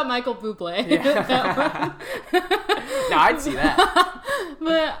 It's about Michael Bublé. Yeah. No, I'd see that.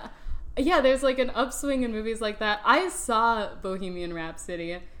 But yeah, there's like an upswing in movies like that. I saw Bohemian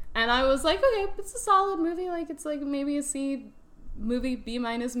Rhapsody and I was like, okay, it's a solid movie. Like it's like maybe a C movie, B-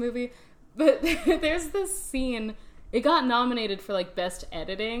 movie. But there's this scene. It got nominated for like best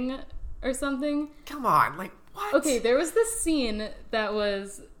editing or something. Come on, like what? Okay, there was this scene that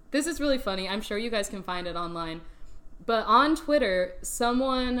was... This is really funny. I'm sure you guys can find it online. But on Twitter,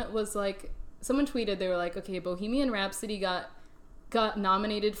 someone tweeted, they were like, okay, Bohemian Rhapsody got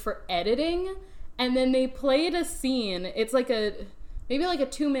nominated for editing, and then they played a scene. It's like maybe like a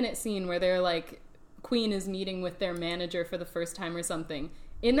 2-minute scene where they're like, Queen is meeting with their manager for the first time or something.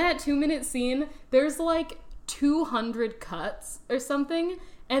 In that 2-minute scene, there's like 200 cuts or something,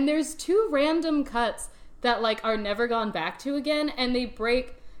 and there's 2 random cuts that like are never gone back to again, and they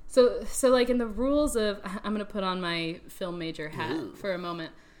break. So like in the rules of, I'm gonna put on my film major hat for a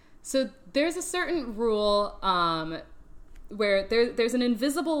moment. So there's a certain rule where there's an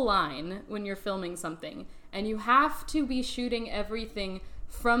invisible line when you're filming something, and you have to be shooting everything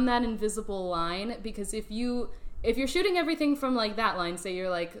from that invisible line, because if you're shooting everything from like that line, say you're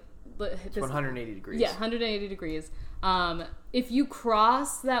like it's 180 degrees. Yeah, 180 degrees. If you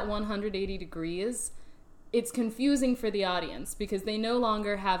cross that 180 degrees, it's confusing for the audience because they no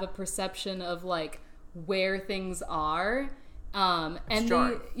longer have a perception of like where things are. And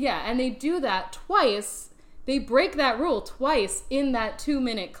they do that twice. They break that rule twice in that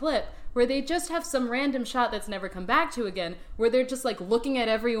 2-minute clip where they just have some random shot that's never come back to again, where they're just like looking at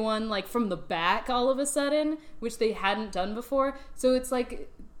everyone like from the back all of a sudden, which they hadn't done before. So it's like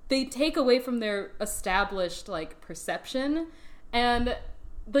they take away from their established like perception, and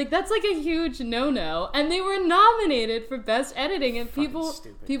like that's like a huge no-no. And they were nominated for best editing, and people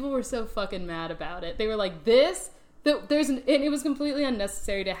were so fucking mad about it. They were like, and it was completely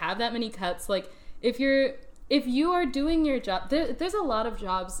unnecessary to have that many cuts. Like if you are doing your job, there's a lot of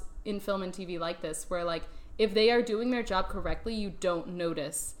jobs in film and TV like this where like if they are doing their job correctly, you don't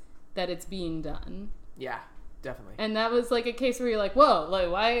notice that it's being done. Yeah. definitely. And that was like a case where you're like, whoa, like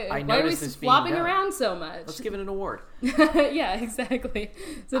why are we flopping around so much? Let's give it an award. Yeah, exactly.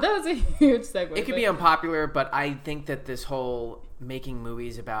 So that was a huge segue. It could be unpopular, but I think that this whole making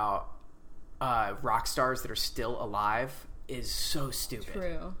movies about rock stars that are still alive is so stupid.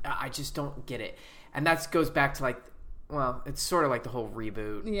 True. I just don't get it. And that goes back to it's sort of like the whole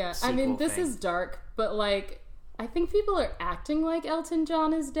reboot. Yeah, I mean, this thing. is dark, but like, I think people are acting like Elton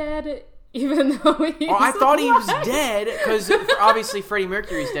John is dead, even though he's I thought he was alive. dead, because obviously Freddie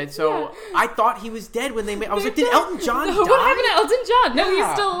Mercury's dead, so yeah. I thought he was dead when they made... I was like, did Elton John die? What happened to Elton John? No, Yeah.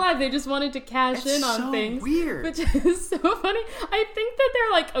 he's still alive. They just wanted to cash in on so things. Weird. Which is so funny. I think that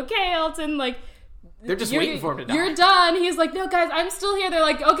they're like, okay, Elton, like... They're just waiting for him to die. You're done. He's like, no, guys, I'm still here. They're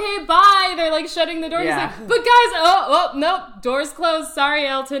like, okay, bye. They're like shutting the door. Yeah. He's like, but guys, nope, door's closed. Sorry,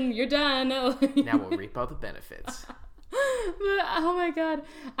 Elton, you're done. Now we'll reap all the benefits. Oh my god,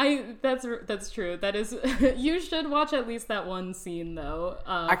 that's true. That is, you should watch at least that one scene though.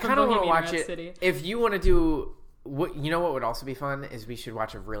 I kind of want to watch it. City. If you want to do what would also be fun is we should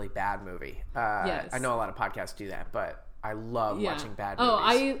watch a really bad movie. Yes. I know a lot of podcasts do that, but I love watching bad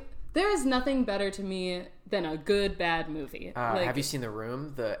movies. There is nothing better to me than a good bad movie. Have you seen The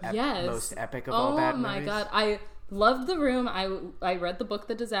Room? The most epic of all bad movies? Oh my god, I loved The Room. I read the book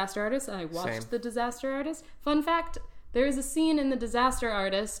The Disaster Artist, and I watched The Disaster Artist. Fun fact, there is a scene in The Disaster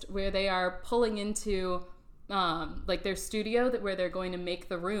Artist where they are pulling into like their studio where they're going to make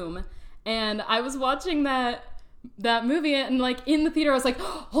The Room, and I was watching that movie, and like in the theater I was like,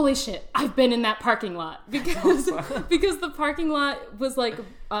 oh, holy shit, I've been in that parking lot, because the parking lot was like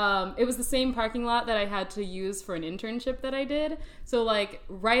it was the same parking lot that I had to use for an internship that I did. So like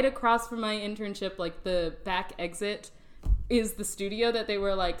right across from my internship, like the back exit is the studio that they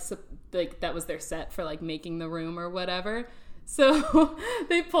were like that was their set for like making The Room or whatever. So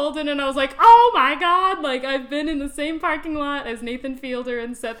they pulled in, and I was like, oh my god, like I've been in the same parking lot as Nathan Fielder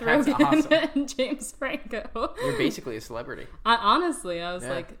and Seth Rogen awesome. And James Franco. You're basically a celebrity. I was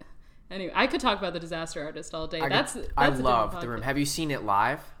like, anyway, I could talk about The Disaster Artist all day. I love The Room. Have you seen it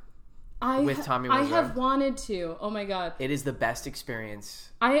live? With Tommy Wiseau? I have wanted to. Oh my god. It is the best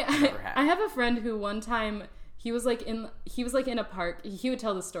experience I've ever had. I have a friend who one time, he was like in a park. He would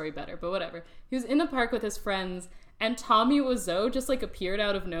tell the story better, but whatever. He was in a park with his friends, and Tommy Wiseau just like appeared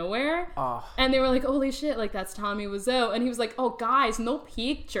out of nowhere. Oh. And they were like, holy shit, like that's Tommy Wiseau. And he was like, oh guys, no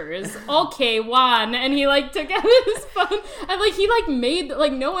pictures. Okay, one. And he like took out his phone, and like he like made,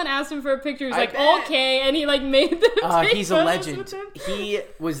 like no one asked him for a picture. He's like, okay. And he like made them take he's a photos legend. with him. He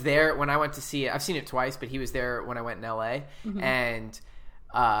was there when I went to see it. I've seen it twice, but he was there when I went in LA. Mm-hmm. And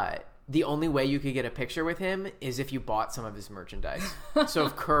the only way you could get a picture with him is if you bought some of his merchandise. So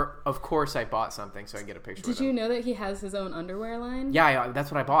of course I bought something so I can get a picture with him. Did you know that he has his own underwear line? Yeah,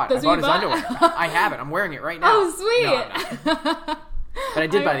 that's what I bought. I bought his underwear. I have it. I'm wearing it right now. Oh, sweet. No. But I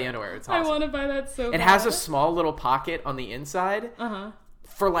did buy the underwear. It's awesome. I want to buy that so bad. It has a small little pocket on the inside. Uh-huh.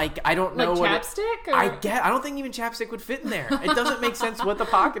 For like, I don't know what chapstick? I don't think even chapstick would fit in there. It doesn't make sense what the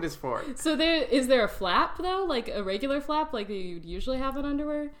pocket is for. So is there a flap though? Like a regular flap like you'd usually have in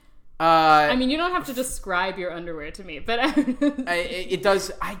underwear? I mean, you don't have to describe your underwear to me, but it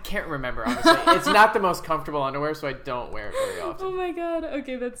does. I can't remember, honestly. It's not the most comfortable underwear, so I don't wear it very often. Oh my god.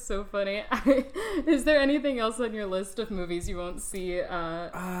 Okay, that's so funny. Is there anything else on your list of movies you won't see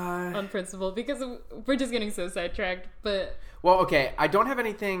on principle? Because we're just getting so sidetracked. But well, okay, I don't have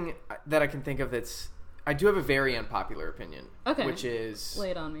anything that I can think of that's... I do have a very unpopular opinion. Okay. Which is...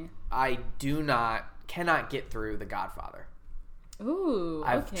 Lay it on me. I cannot get through The Godfather. Ooh,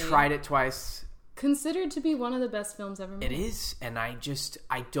 I've tried it twice. Considered to be one of the best films ever made. It is, and I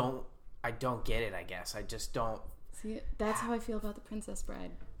don't get it, I guess. I just don't... See, that's how I feel about The Princess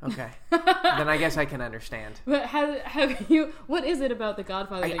Bride. Okay. Then I guess I can understand. But have you... What is it about The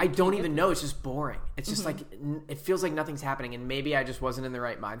Godfather? I don't even know. It's just boring. It's just like... It feels like nothing's happening, and maybe I just wasn't in the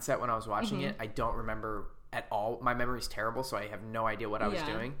right mindset when I was watching it. I don't remember at all. My memory's terrible, so I have no idea what I was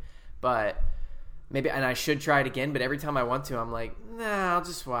doing. But... Maybe, and I should try it again, but every time I want to, I'm like, nah, I'll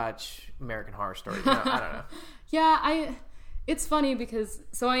just watch American Horror Story. No, I don't know. Yeah, it's funny because,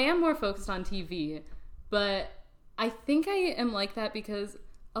 so I am more focused on TV, but I think I am like that because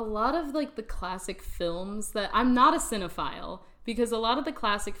a lot of like the classic films that, I'm not a cinephile, because a lot of the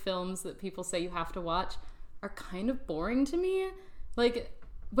classic films that people say you have to watch are kind of boring to me. Like,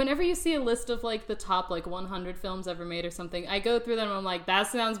 whenever you see a list of like the top like 100 films ever made or something, I go through them and I'm like, that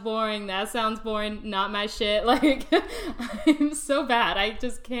sounds boring, not my shit. Like, I'm so bad. I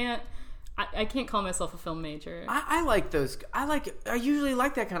just can't, I can't call myself a film major. I like those. I usually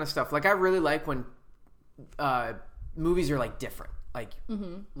like that kind of stuff. Like, I really like when movies are like different.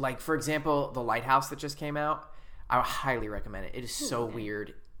 Like for example, The Lighthouse that just came out. I would highly recommend it. It is so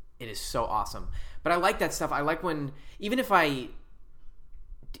weird. It is so awesome. But I like that stuff. I like when even if I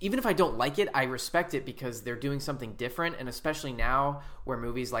don't like it, I respect it because they're doing something different. And especially now where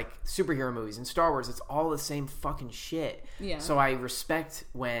movies like superhero movies and Star Wars, it's all the same fucking shit. Yeah. So I respect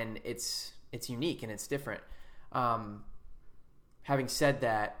when it's unique and it's different. Having said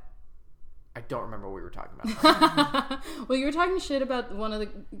that, I don't remember what we were talking about. Well, you were talking shit about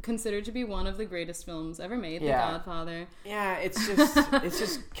considered to be one of the greatest films ever made, The Godfather. Yeah, it's just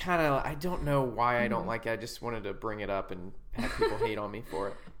kind of, I don't know why I don't like it. I just wanted to bring it up and have people hate on me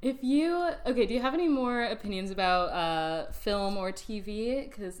for it. Do you have any more opinions about film or TV?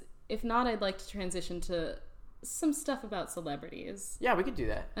 Because if not, I'd like to transition to some stuff about celebrities. Yeah, we could do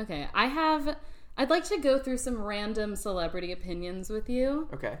that. Okay, I'd like to go through some random celebrity opinions with you.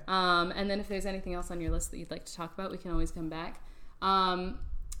 Okay. And then if there's anything else on your list that you'd like to talk about, we can always come back.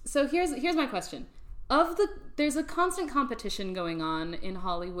 So here's my question. There's a constant competition going on in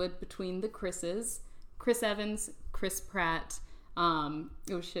Hollywood between the Chris's, Chris Evans, Chris Pratt,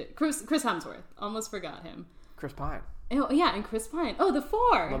 Chris Hemsworth. Almost forgot him. Chris Pine. Oh, yeah, and Chris Pine. Oh, the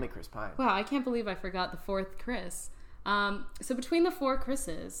four. Love me Chris Pine. Wow, I can't believe I forgot the fourth Chris. So between the four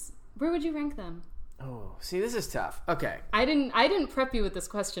Chris's, where would you rank them? Oh, see, this is tough. Okay. I didn't prep you with this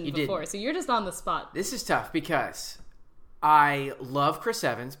question before, so you're just on the spot. This is tough because I love Chris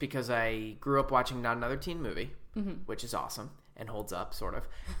Evans because I grew up watching Not Another Teen Movie, which is awesome and holds up, sort of.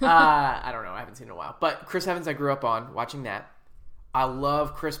 I don't know. I haven't seen it in a while. But Chris Evans I grew up on watching that. I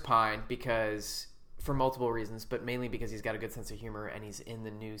love Chris Pine because, for multiple reasons, but mainly because he's got a good sense of humor and he's in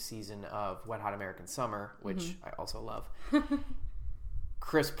the new season of Wet Hot American Summer, which I also love.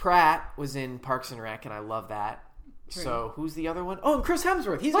 Chris Pratt was in Parks and Rec, and I love that. Great. So who's the other one? Oh, and Chris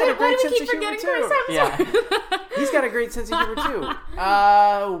Hemsworth. He's got a great sense of humor too. Chris Hemsworth? Yeah, he's got a great sense of humor too.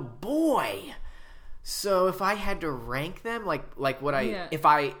 Oh boy. So if I had to rank them, like what I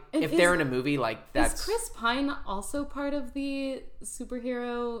if they're in a movie, like that's is Chris Pine also part of the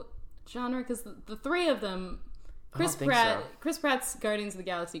superhero genre? Because the three of them. Chris Pratt's Guardians of the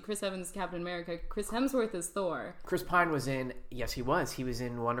Galaxy, Chris Evans Captain America, Chris Hemsworth is Thor. Chris Pine was in, yes he was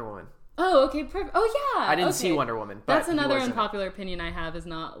in Wonder Woman. Oh, okay, perfect. Oh yeah. I didn't see Wonder Woman, but that's another unpopular opinion I have is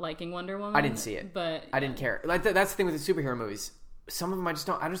not liking Wonder Woman. I didn't see it. But I didn't care. Like that's the thing with the superhero movies. Some of them I just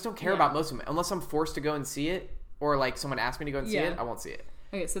don't care about most of them. Unless I'm forced to go and see it or like someone asked me to go and see it, I won't see it.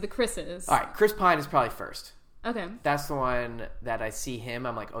 Okay, so the Chris's. All right, Chris Pine is probably first. Okay. That's the one that I see him,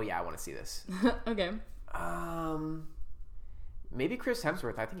 I'm like, "Oh yeah, I want to see this." Okay. Maybe Chris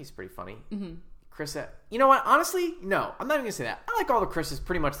Hemsworth. I think he's pretty funny. Chris, you know what? Honestly, no. I'm not even gonna say that. I like all the Chris's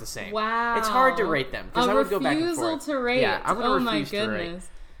pretty much the same. Wow. It's hard to rate them because I would go back and forth. Refusal to rate. Yeah, I'm gonna refuse to rate.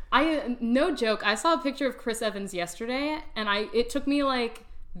 No joke. I saw a picture of Chris Evans yesterday, and it took me like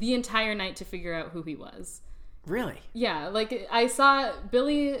the entire night to figure out who he was. Really? Yeah. Like I saw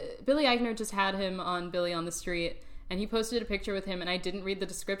Billy Eichner just had him on Billy on the Street. And he posted a picture with him, and I didn't read the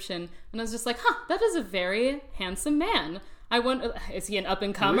description. And I was just like, that is a very handsome man. I wonder, is he an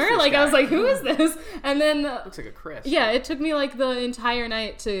up-and-comer? Like, guy? I was like, who is this? And then... looks like a Chris. Yeah, it took me, like, the entire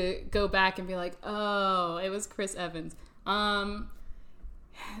night to go back and be like, oh, it was Chris Evans. Okay,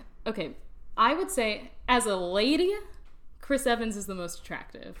 I would say, as a lady, Chris Evans is the most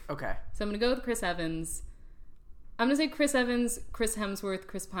attractive. Okay. So I'm going to go with Chris Evans. I'm going to say Chris Evans, Chris Hemsworth,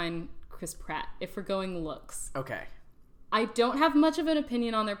 Chris Pine, Chris Pratt, if we're going looks. Okay. I don't have much of an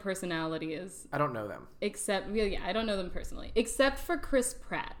opinion on their personalities. I don't know them. I don't know them personally. Except for Chris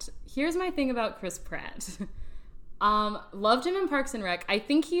Pratt. Here's my thing about Chris Pratt. Loved him in Parks and Rec. I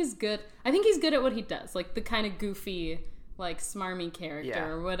think he's good. I think he's good at what he does. Like, the kind of goofy, like, smarmy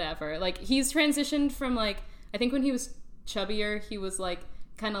character or whatever. Like, he's transitioned from, like, I think when he was chubbier, he was, like,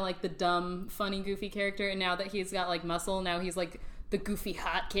 kind of like the dumb, funny, goofy character. And now that he's got, like, muscle, now he's, like, the goofy,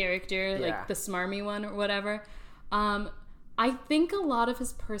 hot character. Like, the smarmy one or whatever. I think a lot of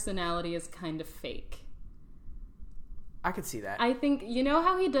his personality is kind of fake. I could see that. I think, you know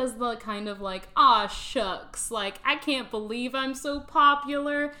how he does the kind of like, aw, shucks, like, I can't believe I'm so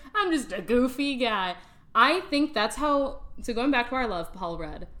popular. I'm just a goofy guy. I think that's how, so going back to our love, Paul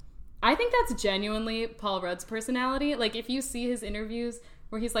Rudd, I think that's genuinely Paul Rudd's personality. Like, if you see his interviews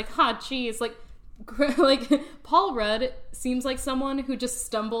where he's like, geez, like Paul Rudd seems like someone who just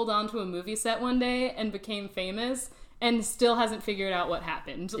stumbled onto a movie set one day and became famous and still hasn't figured out what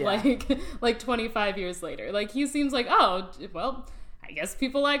happened, like 25 years later. Like, he seems like, oh, well, I guess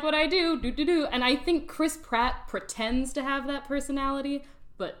people like what I do. And I think Chris Pratt pretends to have that personality,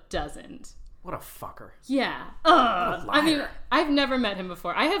 but doesn't. What a fucker. Yeah. I mean, I've never met him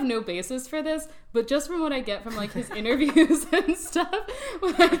before. I have no basis for this, but just from what I get from like his interviews and stuff,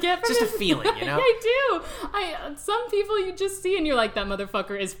 what I get from just a feeling, you know? I do. Some people you just see and you're like, that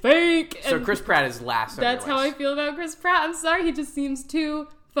motherfucker is fake. So Chris Pratt is last on your list. That's how I feel about Chris Pratt. I'm sorry, he just seems too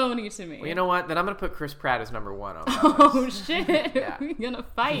phony to me. Well, you know what? Then I'm going to put Chris Pratt as number 1 on that list. Shit. Yeah. We're going to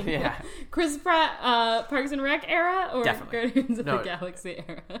fight. Yeah. Chris Pratt, Parks and Rec era or Definitely. Guardians of the Galaxy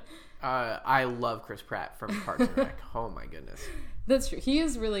era? I love Chris Pratt from Parks and Rec. Oh my goodness. That's true. He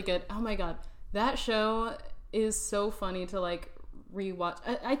is really good. Oh my god. That show is so funny to like rewatch.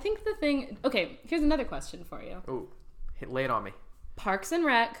 I think the thing... Okay, here's another question for you. Ooh. Lay it on me. Parks and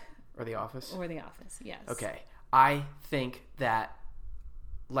Rec. Or The Office? Or The Office, yes. Okay. I think that,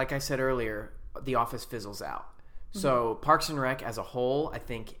 like I said earlier, The Office fizzles out. So Parks and Rec as a whole, I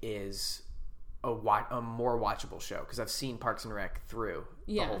think, is a more watchable show because I've seen Parks and Rec through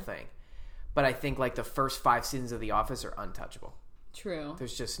the whole thing. But I think like the first 5 seasons of The Office are untouchable. True.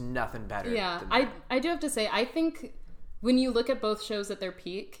 There's just nothing better. Yeah, than that. I do have to say, I think when you look at both shows at their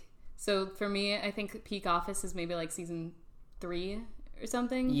peak, so for me, I think peak Office is maybe like season 3 or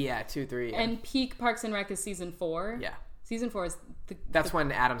something. Yeah, 2, 3. Yeah. And peak Parks and Rec is season 4. Yeah. Season 4 is That's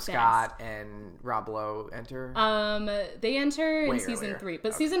when Adam Scott and Rob Lowe enter. They enter Way in season earlier. 3,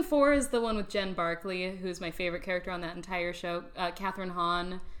 but season 4 is the one with Jen Barkley, who's my favorite character on that entire show. Catherine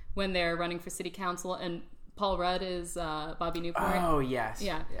Hahn, when they're running for city council, and Paul Rudd is Bobby Newport. Oh yes,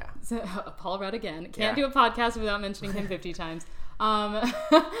 yeah. So, Paul Rudd again. Can't Yeah. do a podcast without mentioning him 50 times.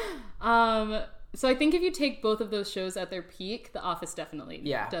 So I think if you take both of those shows at their peak, The Office definitely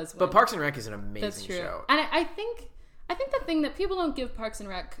does win. But Parks and Rec is an amazing That's true. show. And I think the thing that people don't give Parks and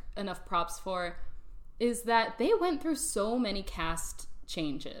Rec enough props for is that they went through so many cast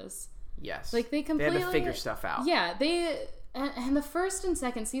changes. Yes. Like they completely had to figure stuff out. Yeah, and the first and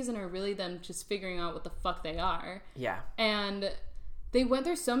second season are really them just figuring out what the fuck they are. Yeah. And they went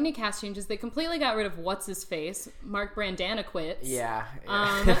through so many cast changes. They completely got rid of what's his face. Mark Brandana quits. Yeah.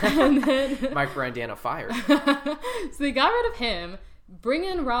 And then Mike Brandana fired. So they got rid of him, bring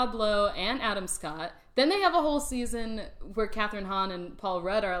in Rob Lowe and Adam Scott. Then they have a whole season where Catherine Hahn and Paul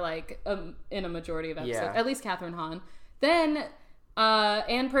Rudd are like in a majority of episodes. Yeah. At least Catherine Hahn. Then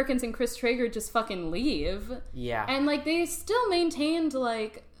Ann Perkins and Chris Traeger just fucking leave. Yeah. And like they still maintained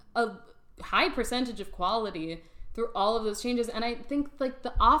like a high percentage of quality through all of those changes. And I think like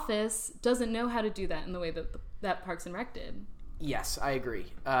The Office doesn't know how to do that in the way that Parks and Rec did. Yes, I agree.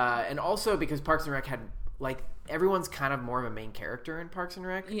 And also because Parks and Rec had like everyone's kind of more of a main character in Parks and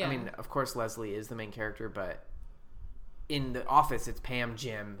Rec. Yeah. I mean, of course Leslie is the main character, but in The Office it's Pam,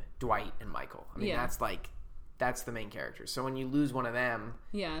 Jim, Dwight, and Michael. I mean, that's the main character. So when you lose one of them,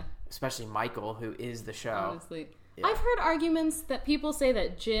 especially Michael, who is the show. Honestly. Yeah. I've heard arguments that people say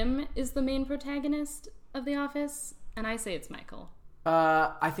that Jim is the main protagonist of The Office, and I say it's Michael.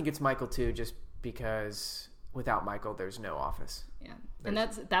 I think it's Michael too, just because without Michael, there's no Office. Yeah, and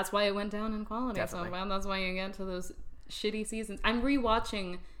that's why it went down in quality. Definitely. So that's why you get to those shitty seasons. I'm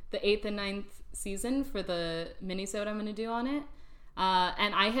rewatching the 8th and 9th season for the mini-sode I'm going to do on it,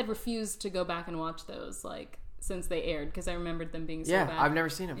 and I had refused to go back and watch those like since they aired because I remembered them being so bad. Yeah, I've never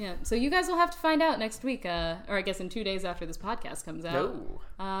seen them. Yeah, so you guys will have to find out next week, or I guess in 2 days after this podcast comes out.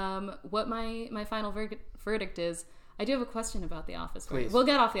 No. What my final verdict is. I do have a question about The Office. Please. We'll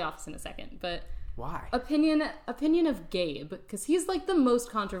get off The Office in a second, but why? Opinion of Gabe, because he's like the most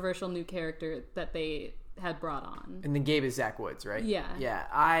controversial new character that they had brought on. And then Gabe is Zach Woods, right? Yeah. Yeah,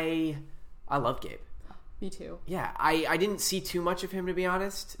 I love Gabe. Me too. Yeah, I didn't see too much of him, to be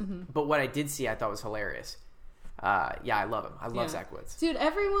honest, but what I did see I thought was hilarious. Yeah, I love him. I love Zach Woods. Dude,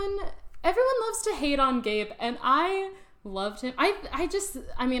 everyone loves to hate on Gabe, and I loved him.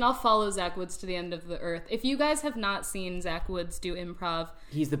 I mean, I'll follow Zach Woods to the end of the earth. If you guys have not seen Zach Woods do improv,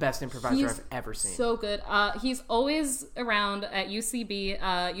 he's the best improviser I've ever seen. So good. He's always around at UCB.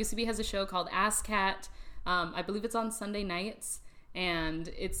 UCB has a show called ASCAT. I believe it's on Sunday nights, and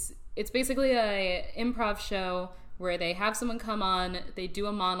it's basically a improv show where they have someone come on, they do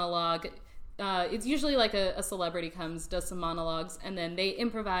a monologue. It's usually like a celebrity comes, does some monologues, and then they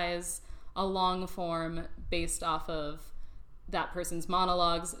improvise a long form based off of that person's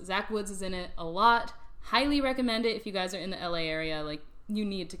monologues. Zach Woods is in it a lot. Highly recommend it if you guys are in the LA area. Like, you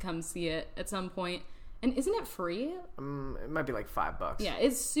need to come see it at some point. And isn't it free? It might be like $5. Yeah,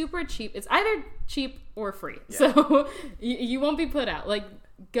 it's super cheap. It's either cheap or free. Yeah. So you won't be put out. Like,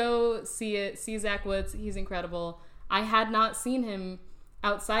 go see it. See Zach Woods. He's incredible. I had not seen him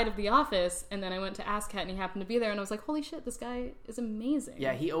outside of The Office, and then I went to ASCAT and he happened to be there, and I was like, holy shit, this guy is amazing.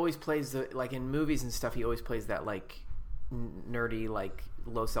 Yeah, he always plays like in movies and stuff, he always plays that like nerdy, like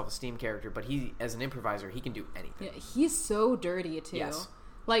low self-esteem character, but he, as an improviser, he can do anything. Yeah, he's so dirty too. Yes.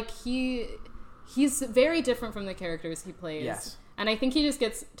 Like he's very different from the characters he plays. Yes. And I think he just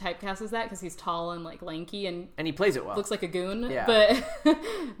gets typecast as that because he's tall and like lanky and he plays it well. Looks like a goon. Yeah.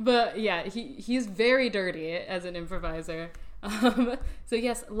 But yeah, he's very dirty as an improviser. So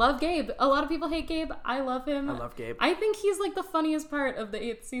yes, love Gabe. A lot of people hate Gabe. I love him. I love Gabe. I think he's like the funniest part of the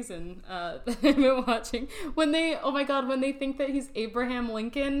 8th season that I've been watching. When they think that he's Abraham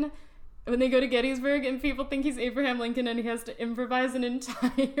Lincoln, when they go to Gettysburg and people think he's Abraham Lincoln and he has to improvise an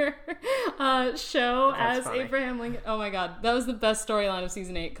entire show as funny. Abraham Lincoln. Oh my god, that was the best storyline of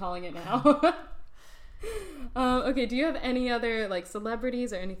season 8, calling it now. Okay, do you have any other like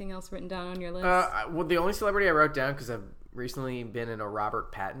celebrities or anything else written down on your list? Well, the only celebrity I wrote down, because I've recently been in a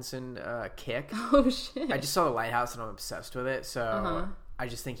Robert Pattinson kick. Oh shit! I just saw The Lighthouse and I'm obsessed with it. So I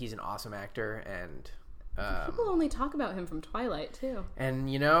just think he's an awesome actor, and people only talk about him from Twilight too. And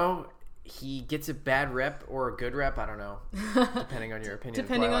he gets a bad rep or a good rep. I don't know, depending on your opinion.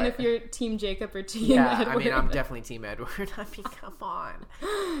 Depending on if you're Team Jacob or Team Edward. I mean, I'm definitely Team Edward. I mean, come on.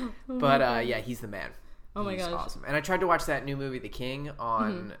 But yeah, he's the man. Oh my gosh, awesome. And I tried to watch that new movie, The King,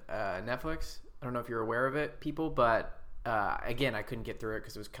 on Netflix. I don't know if you're aware of it, people, but again, I couldn't get through it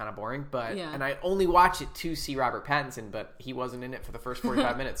because it was kind of boring. But and I only watched it to see Robert Pattinson, but he wasn't in it for the first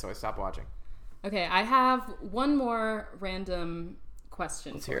 45 minutes, so I stopped watching. Okay, I have one more random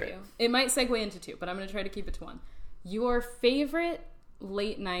question for you. It might segue into 2, but I'm going to try to keep it to 1. Your favorite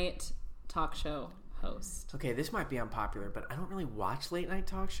late night talk show host? Okay, this might be unpopular, but I don't really watch late night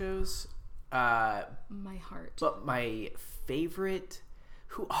talk shows. My heart. But my favorite,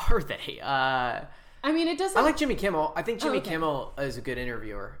 who are they? I mean, it doesn't. I like Jimmy Kimmel. I think Jimmy Kimmel is a good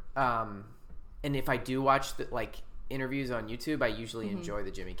interviewer. And if I do watch interviews on YouTube, I usually enjoy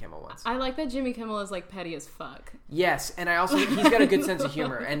the Jimmy Kimmel ones. I like that Jimmy Kimmel is like petty as fuck. Yes, and I also he's got a good sense of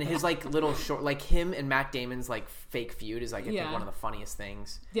humor, and his like little short, like him and Matt Damon's like fake feud is like I think one of the funniest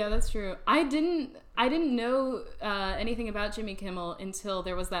things. Yeah, that's true. I didn't know anything about Jimmy Kimmel until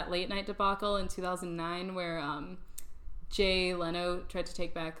there was that late night debacle in 2009 where Jay Leno tried to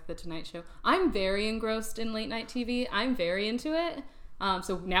take back the Tonight Show. I'm very engrossed in late night TV. I'm very into it.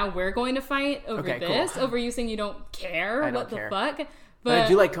 So now we're going to fight over this, over you saying you don't care. I don't care. The fuck? But I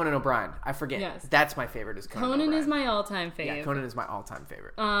do like Conan O'Brien. I forget. Yes. That's my favorite is Conan O'Brien. Is my all-time favorite. Yeah, Conan is my all-time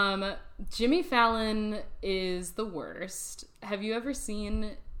favorite. Jimmy Fallon is the worst. Have you ever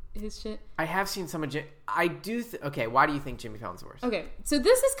seen his shit? I have seen some of I do... okay, why do you think Jimmy Fallon's the worst? Okay, so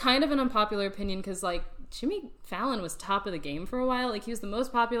this is kind of an unpopular opinion because, like, Jimmy Fallon was top of the game for a while. Like, he was the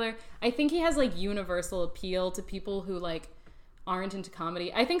most popular. I think he has, like, universal appeal to people who, like, aren't into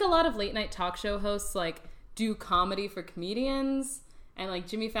comedy. I think a lot of late night talk show hosts like do comedy for comedians, and like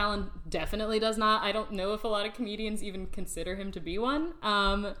Jimmy Fallon definitely does not. I don't know if a lot of comedians even consider him to be one.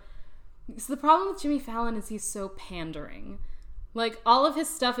 So the problem with Jimmy Fallon is he's so pandering. Like all of his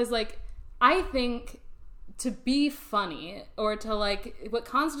stuff is like, I think to be funny or to like what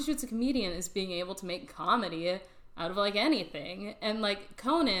constitutes a comedian is being able to make comedy out of like anything. And like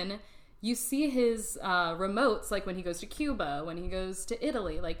Conan, you see his remotes, like when he goes to Cuba, when he goes to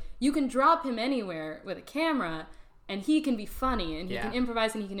Italy. Like, you can drop him anywhere with a camera, and he can be funny, and he can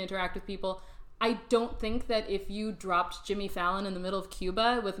improvise, and he can interact with people. I don't think that if you dropped Jimmy Fallon in the middle of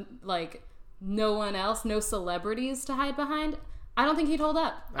Cuba with, like, no one else, no celebrities to hide behind, I don't think he'd hold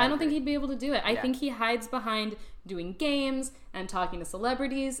up. I don't think he'd be able to do it. I think he hides behind doing games and talking to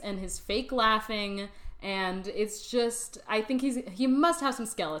celebrities and his fake laughing. And it's just, I think he must have some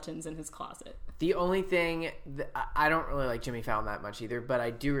skeletons in his closet. The only thing, I don't really like Jimmy Fallon that much either, but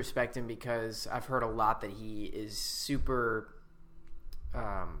I do respect him because I've heard a lot that he is super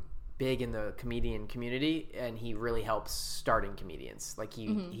big in the comedian community, and he really helps starting comedians. Like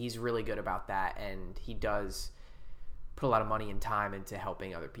he's really good about that, and he does put a lot of money and time into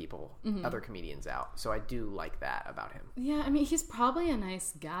helping other people, other comedians out. So I do like that about him. Yeah, I mean, he's probably a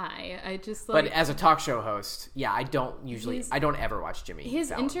nice guy. I just like... But as a talk show host, yeah, I don't ever watch Jimmy His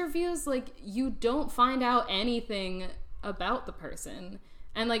Fallon. Interviews, like, you don't find out anything about the person.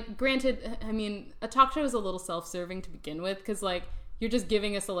 And, like, granted, I mean, a talk show is a little self-serving to begin with, because, like, you're just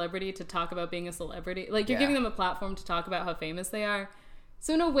giving a celebrity to talk about being a celebrity. Like, you're giving them a platform to talk about how famous they are.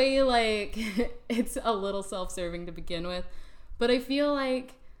 So in a way, like, it's a little self-serving to begin with. But I feel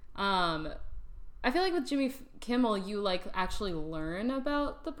like with Jimmy Kimmel, you, like, actually learn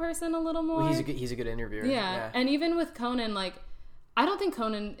about the person a little more. Well, he's a good interviewer. Yeah. And even with Conan, like, I don't think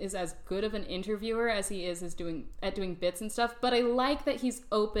Conan is as good of an interviewer as he is doing bits and stuff. But I like that he's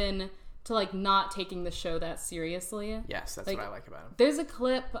open to like not taking the show that seriously. Yes, that's like, what I like about him. There's a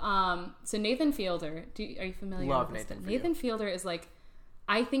clip. So Nathan Fielder, are you familiar? Love with this? Nathan. Nathan Fielder is like,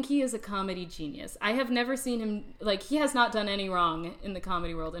 I think he is a comedy genius. I have never seen him like he has not done any wrong in the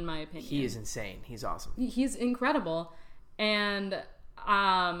comedy world, in my opinion. He is insane. He's awesome. He's incredible, and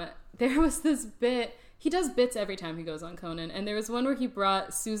there was this bit. He does bits every time he goes on Conan, and there was one where he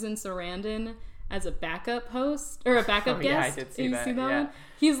brought Susan Sarandon as a backup host or a backup guest. Yeah, I did see that. See that yeah. one?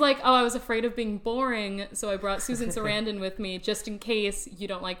 He's like, oh, I was afraid of being boring, so I brought Susan Sarandon with me just in case you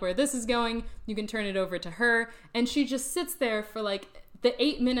don't like where this is going. You can turn it over to her, and she just sits there for like the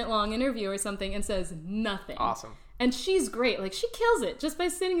 8-minute long interview or something and says nothing. Awesome. And she's great. Like, she kills it just by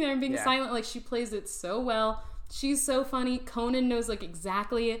sitting there and being silent. Like, she plays it so well. She's so funny. Conan knows like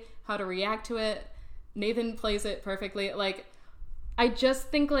exactly how to react to it. Nathan plays it perfectly. Like, I just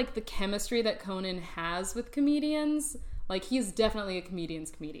think like the chemistry that Conan has with comedians, like he's definitely a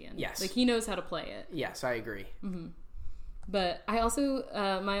comedian's comedian. Yes. Like he knows how to play it. Yes, I agree. Mm-hmm. But I also,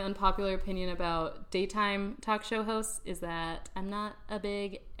 my unpopular opinion about daytime talk show hosts is that I'm not a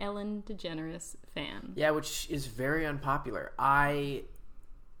big Ellen DeGeneres fan. Yeah, which is very unpopular.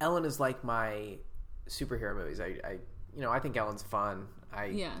 Ellen is like my superhero movies. I think Ellen's fun.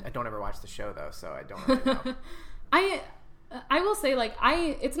 I don't ever watch the show though, so I don't really know. I will say, like,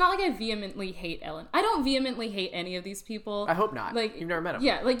 it's not like I vehemently hate Ellen. I don't vehemently hate any of these people. I hope not. Like, you've never met them.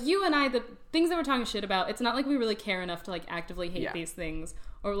 Yeah, like you and I, the things that we're talking shit about, it's not like we really care enough to like actively hate these things,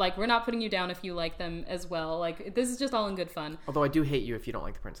 or like we're not putting you down if you like them as well. Like, this is just all in good fun. Although I do hate you if you don't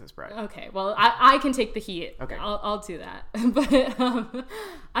like The Princess Bride. Okay, well, I can take the heat. Okay, I'll do that.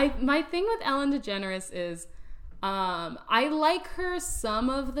 But my thing with Ellen DeGeneres is, I like her some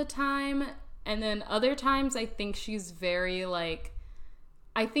of the time. And then other times I think she's very like,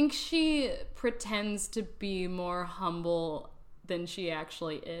 I think she pretends to be more humble than she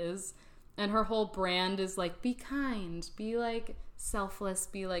actually is. And her whole brand is like, be kind, be like selfless,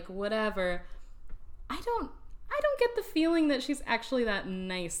 be like whatever. I don't get the feeling that she's actually that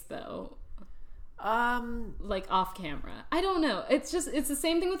nice though. Like off camera. I don't know. It's the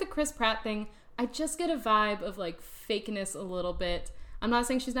same thing with the Chris Pratt thing. I just get a vibe of like fakeness a little bit. I'm not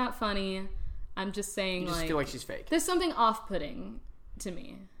saying she's not funny. I'm just saying, you just like, feel like she's fake. There's something off-putting to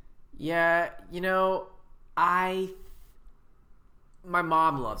me. Yeah, my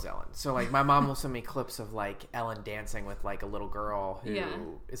mom loves Ellen. So, like, my mom will send me clips of, like, Ellen dancing with, like, a little girl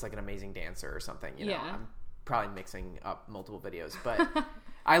who is, like, an amazing dancer or something. I'm probably mixing up multiple videos. But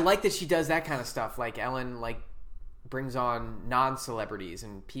I like that she does that kind of stuff. Like, Ellen, like, brings on non-celebrities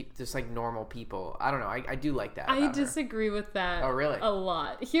and just like normal people. I don't know. I do like that. I disagree with that. Oh, really? A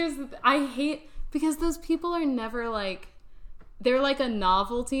lot. I hate because those people are never like, they're like a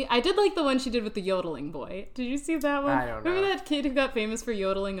novelty. I did like the one she did with the yodeling boy. Did you see that one? I don't know. Remember that kid who got famous for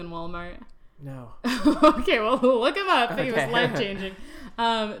yodeling in Walmart? No. Okay, well, look him up. Okay. He was life-changing.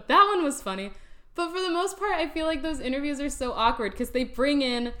 That one was funny. But for the most part, I feel like those interviews are so awkward because they bring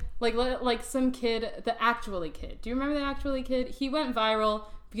in like some kid, the Actually kid. Do you remember the Actually kid? He went viral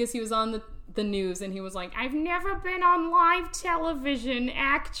because he was on the news and he was like, I've never been on live television,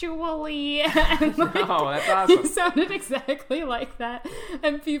 actually. And like, no, that's awesome. He sounded exactly like that.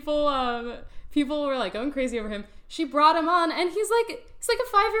 And people were like going crazy over him. She brought him on and he's like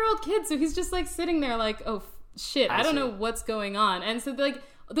a 5-year-old kid. So he's just like sitting there like, oh shit, I don't know what's going on. And so like,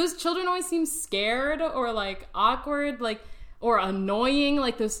 those children always seem scared or like awkward, like, or annoying,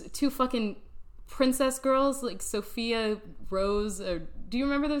 like those two fucking princess girls, like Sophia Rose. Or, do you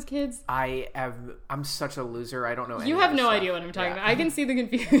remember those kids? I'm such a loser. I don't know. You have no idea what I'm talking about. I can see the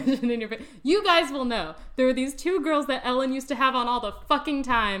confusion in your face. You guys will know. There were these two girls that Ellen used to have on all the fucking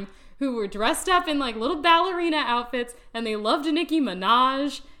time who were dressed up in like little ballerina outfits and they loved Nicki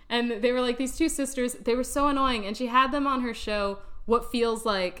Minaj. And they were like these two sisters. They were so annoying. And she had them on her show what feels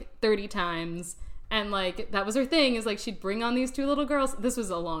like 30 times, and like that was her thing, is like she'd bring on these two little girls. This was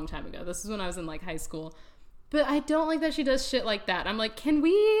a long time ago. This is when I was in like high school. But I don't like that she does shit like that. I'm like, can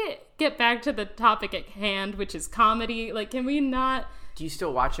we get back to the topic at hand, which is comedy? Like, can we not? Do you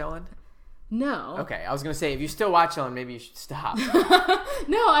still watch Ellen? No. Okay, I was gonna say, if you still watch Ellen, maybe you should stop.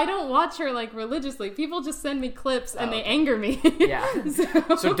 No, I don't watch her like religiously. People just send me clips and they anger me. Yeah.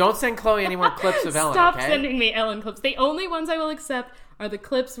 So don't send Chloe any more clips of Ellen. Stop okay? sending me Ellen clips. The only ones I will accept are the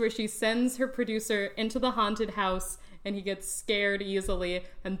clips where she sends her producer into the haunted house and he gets scared easily.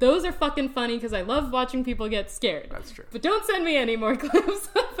 And those are fucking funny because I love watching people get scared. That's true. But don't send me any more clips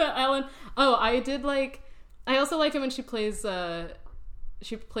of Ellen. Oh, I also like it when she plays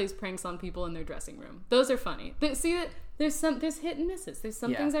pranks on people in their dressing room. Those are funny. There's hit and misses. There's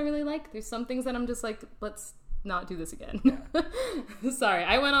some things I really like. There's some things that I'm just like, let's not do this again. Sorry,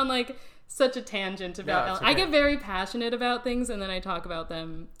 I went on like such a tangent about Ellen. Okay. I get very passionate about things and then I talk about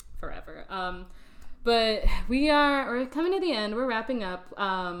them forever. But we're coming to the end. We're wrapping up.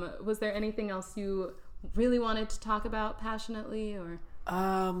 Was there anything else you really wanted to talk about passionately, or?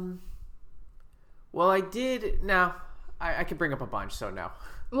 Well, I did. No, I could bring up a bunch, so no.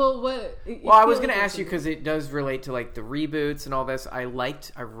 Well, what? Well, I was going to ask you because it does relate to like the reboots and all this. I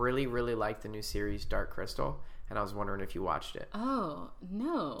really, really liked the new series Dark Crystal, and I was wondering if you watched it. Oh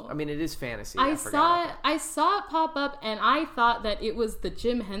no! I mean, it is fantasy. I saw it pop up, and I thought that it was the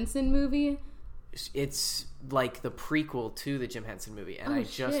Jim Henson movie. It's like the prequel to the Jim Henson movie, and I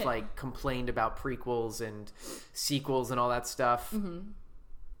just like complained about prequels and sequels and all that stuff.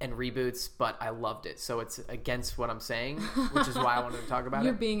 And reboots, but I loved it. So it's against what I'm saying, which is why I wanted to talk about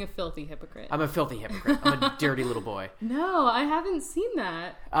You're being a filthy hypocrite. I'm a filthy hypocrite. I'm a dirty little boy. No, I haven't seen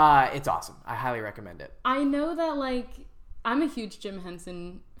that. It's awesome. I highly recommend it. I know that, like, I'm a huge Jim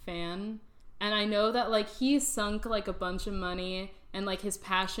Henson fan, and I know that, like, he sunk, like, a bunch of money and, like, his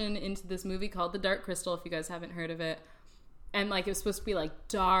passion into this movie called The Dark Crystal, if you guys haven't heard of it. And, like, it was supposed to be, like,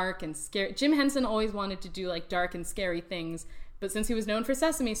 dark and scary. Jim Henson always wanted to do, like, dark and scary things. But since he was known for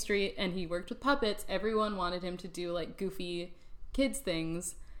Sesame Street and he worked with puppets, everyone wanted him to do, like, goofy kids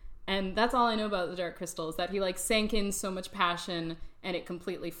things. And that's all I know about The Dark Crystal, is that he, like, sank in so much passion and it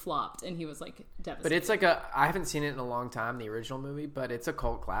completely flopped and he was, like, devastated. But it's like I haven't seen it in a long time, the original movie, but it's a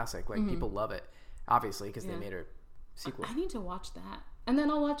cult classic. Like, people love it, obviously, because they made a sequel. I need to watch that. And then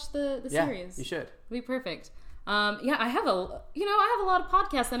I'll watch the series. You should. It'll be perfect. I have a lot of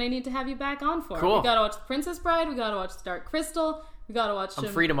podcasts that I need to have you back on for. Cool. We gotta watch The Princess Bride. We gotta watch The Dark Crystal. We gotta watch. I'm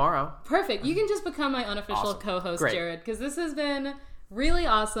free tomorrow. Perfect. You can just become my unofficial co-host, Great. Jared, because this has been really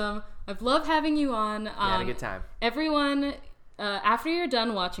awesome. I've loved having you on. Had a good time. Everyone, after you're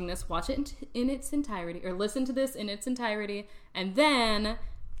done watching this, watch it in its entirety, or listen to this in its entirety, and then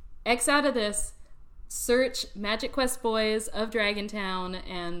X out of this. Search Magic Quest Boys of Dragontown,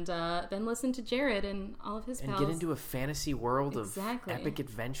 and then listen to Jared and all of his pals. And get into a fantasy world of epic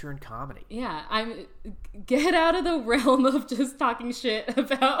adventure and comedy. Yeah, get out of the realm of just talking shit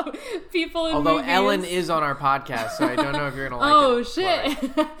about people in Although movies. Ellen is on our podcast, so I don't know if you're going to like it. Oh,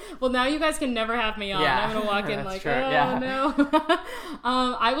 shit. Well, now you guys can never have me on. Yeah. I'm going to walk in like, true. no.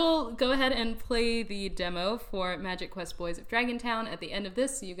 I will go ahead and play the demo for Magic Quest Boys of Dragontown at the end of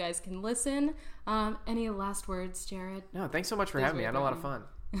this so you guys can listen. Any last words, Jared? No, thanks so much for having me. I had a lot of fun.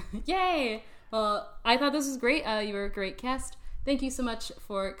 Yay! Well, I thought this was great. You were a great guest. Thank you so much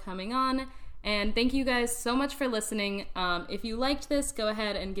for coming on. And thank you guys so much for listening. If you liked this, go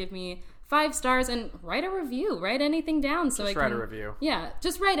ahead and give me 5 stars and write a review. Write anything down so I can... Just write a review. Yeah,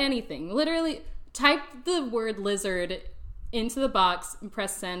 just write anything. Literally, type the word lizard into the box and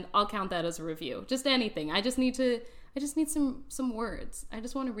press send. I'll count that as a review. Just anything. I just need some words. I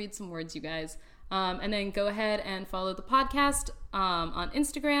just want to read some words, you guys. And then go ahead and follow the podcast on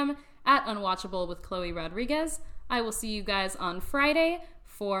Instagram at Unwatchable with Chloe Rodriguez. I will see you guys on Friday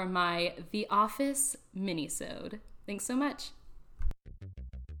for my The Office minisode. Thanks so much.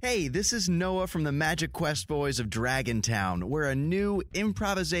 Hey, this is Noah from the Magic Quest Boys of Dragontown. We're a new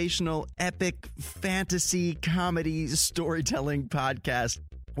improvisational, epic, fantasy, comedy, storytelling podcast.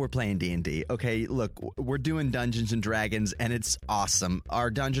 We're playing D&D. Okay, look, we're doing Dungeons & Dragons, and it's awesome.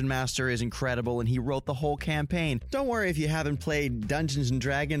 Our Dungeon Master is incredible, and he wrote the whole campaign. Don't worry if you haven't played Dungeons &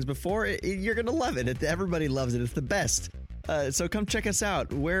 Dragons before. You're going to love it. Everybody loves it. It's the best. So come check us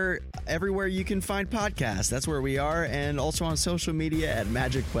out. We're everywhere you can find podcasts. That's where we are, and also on social media at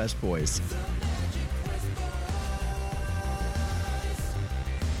Magic Quest Boys.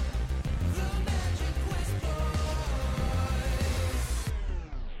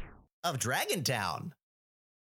 Of Dragontown.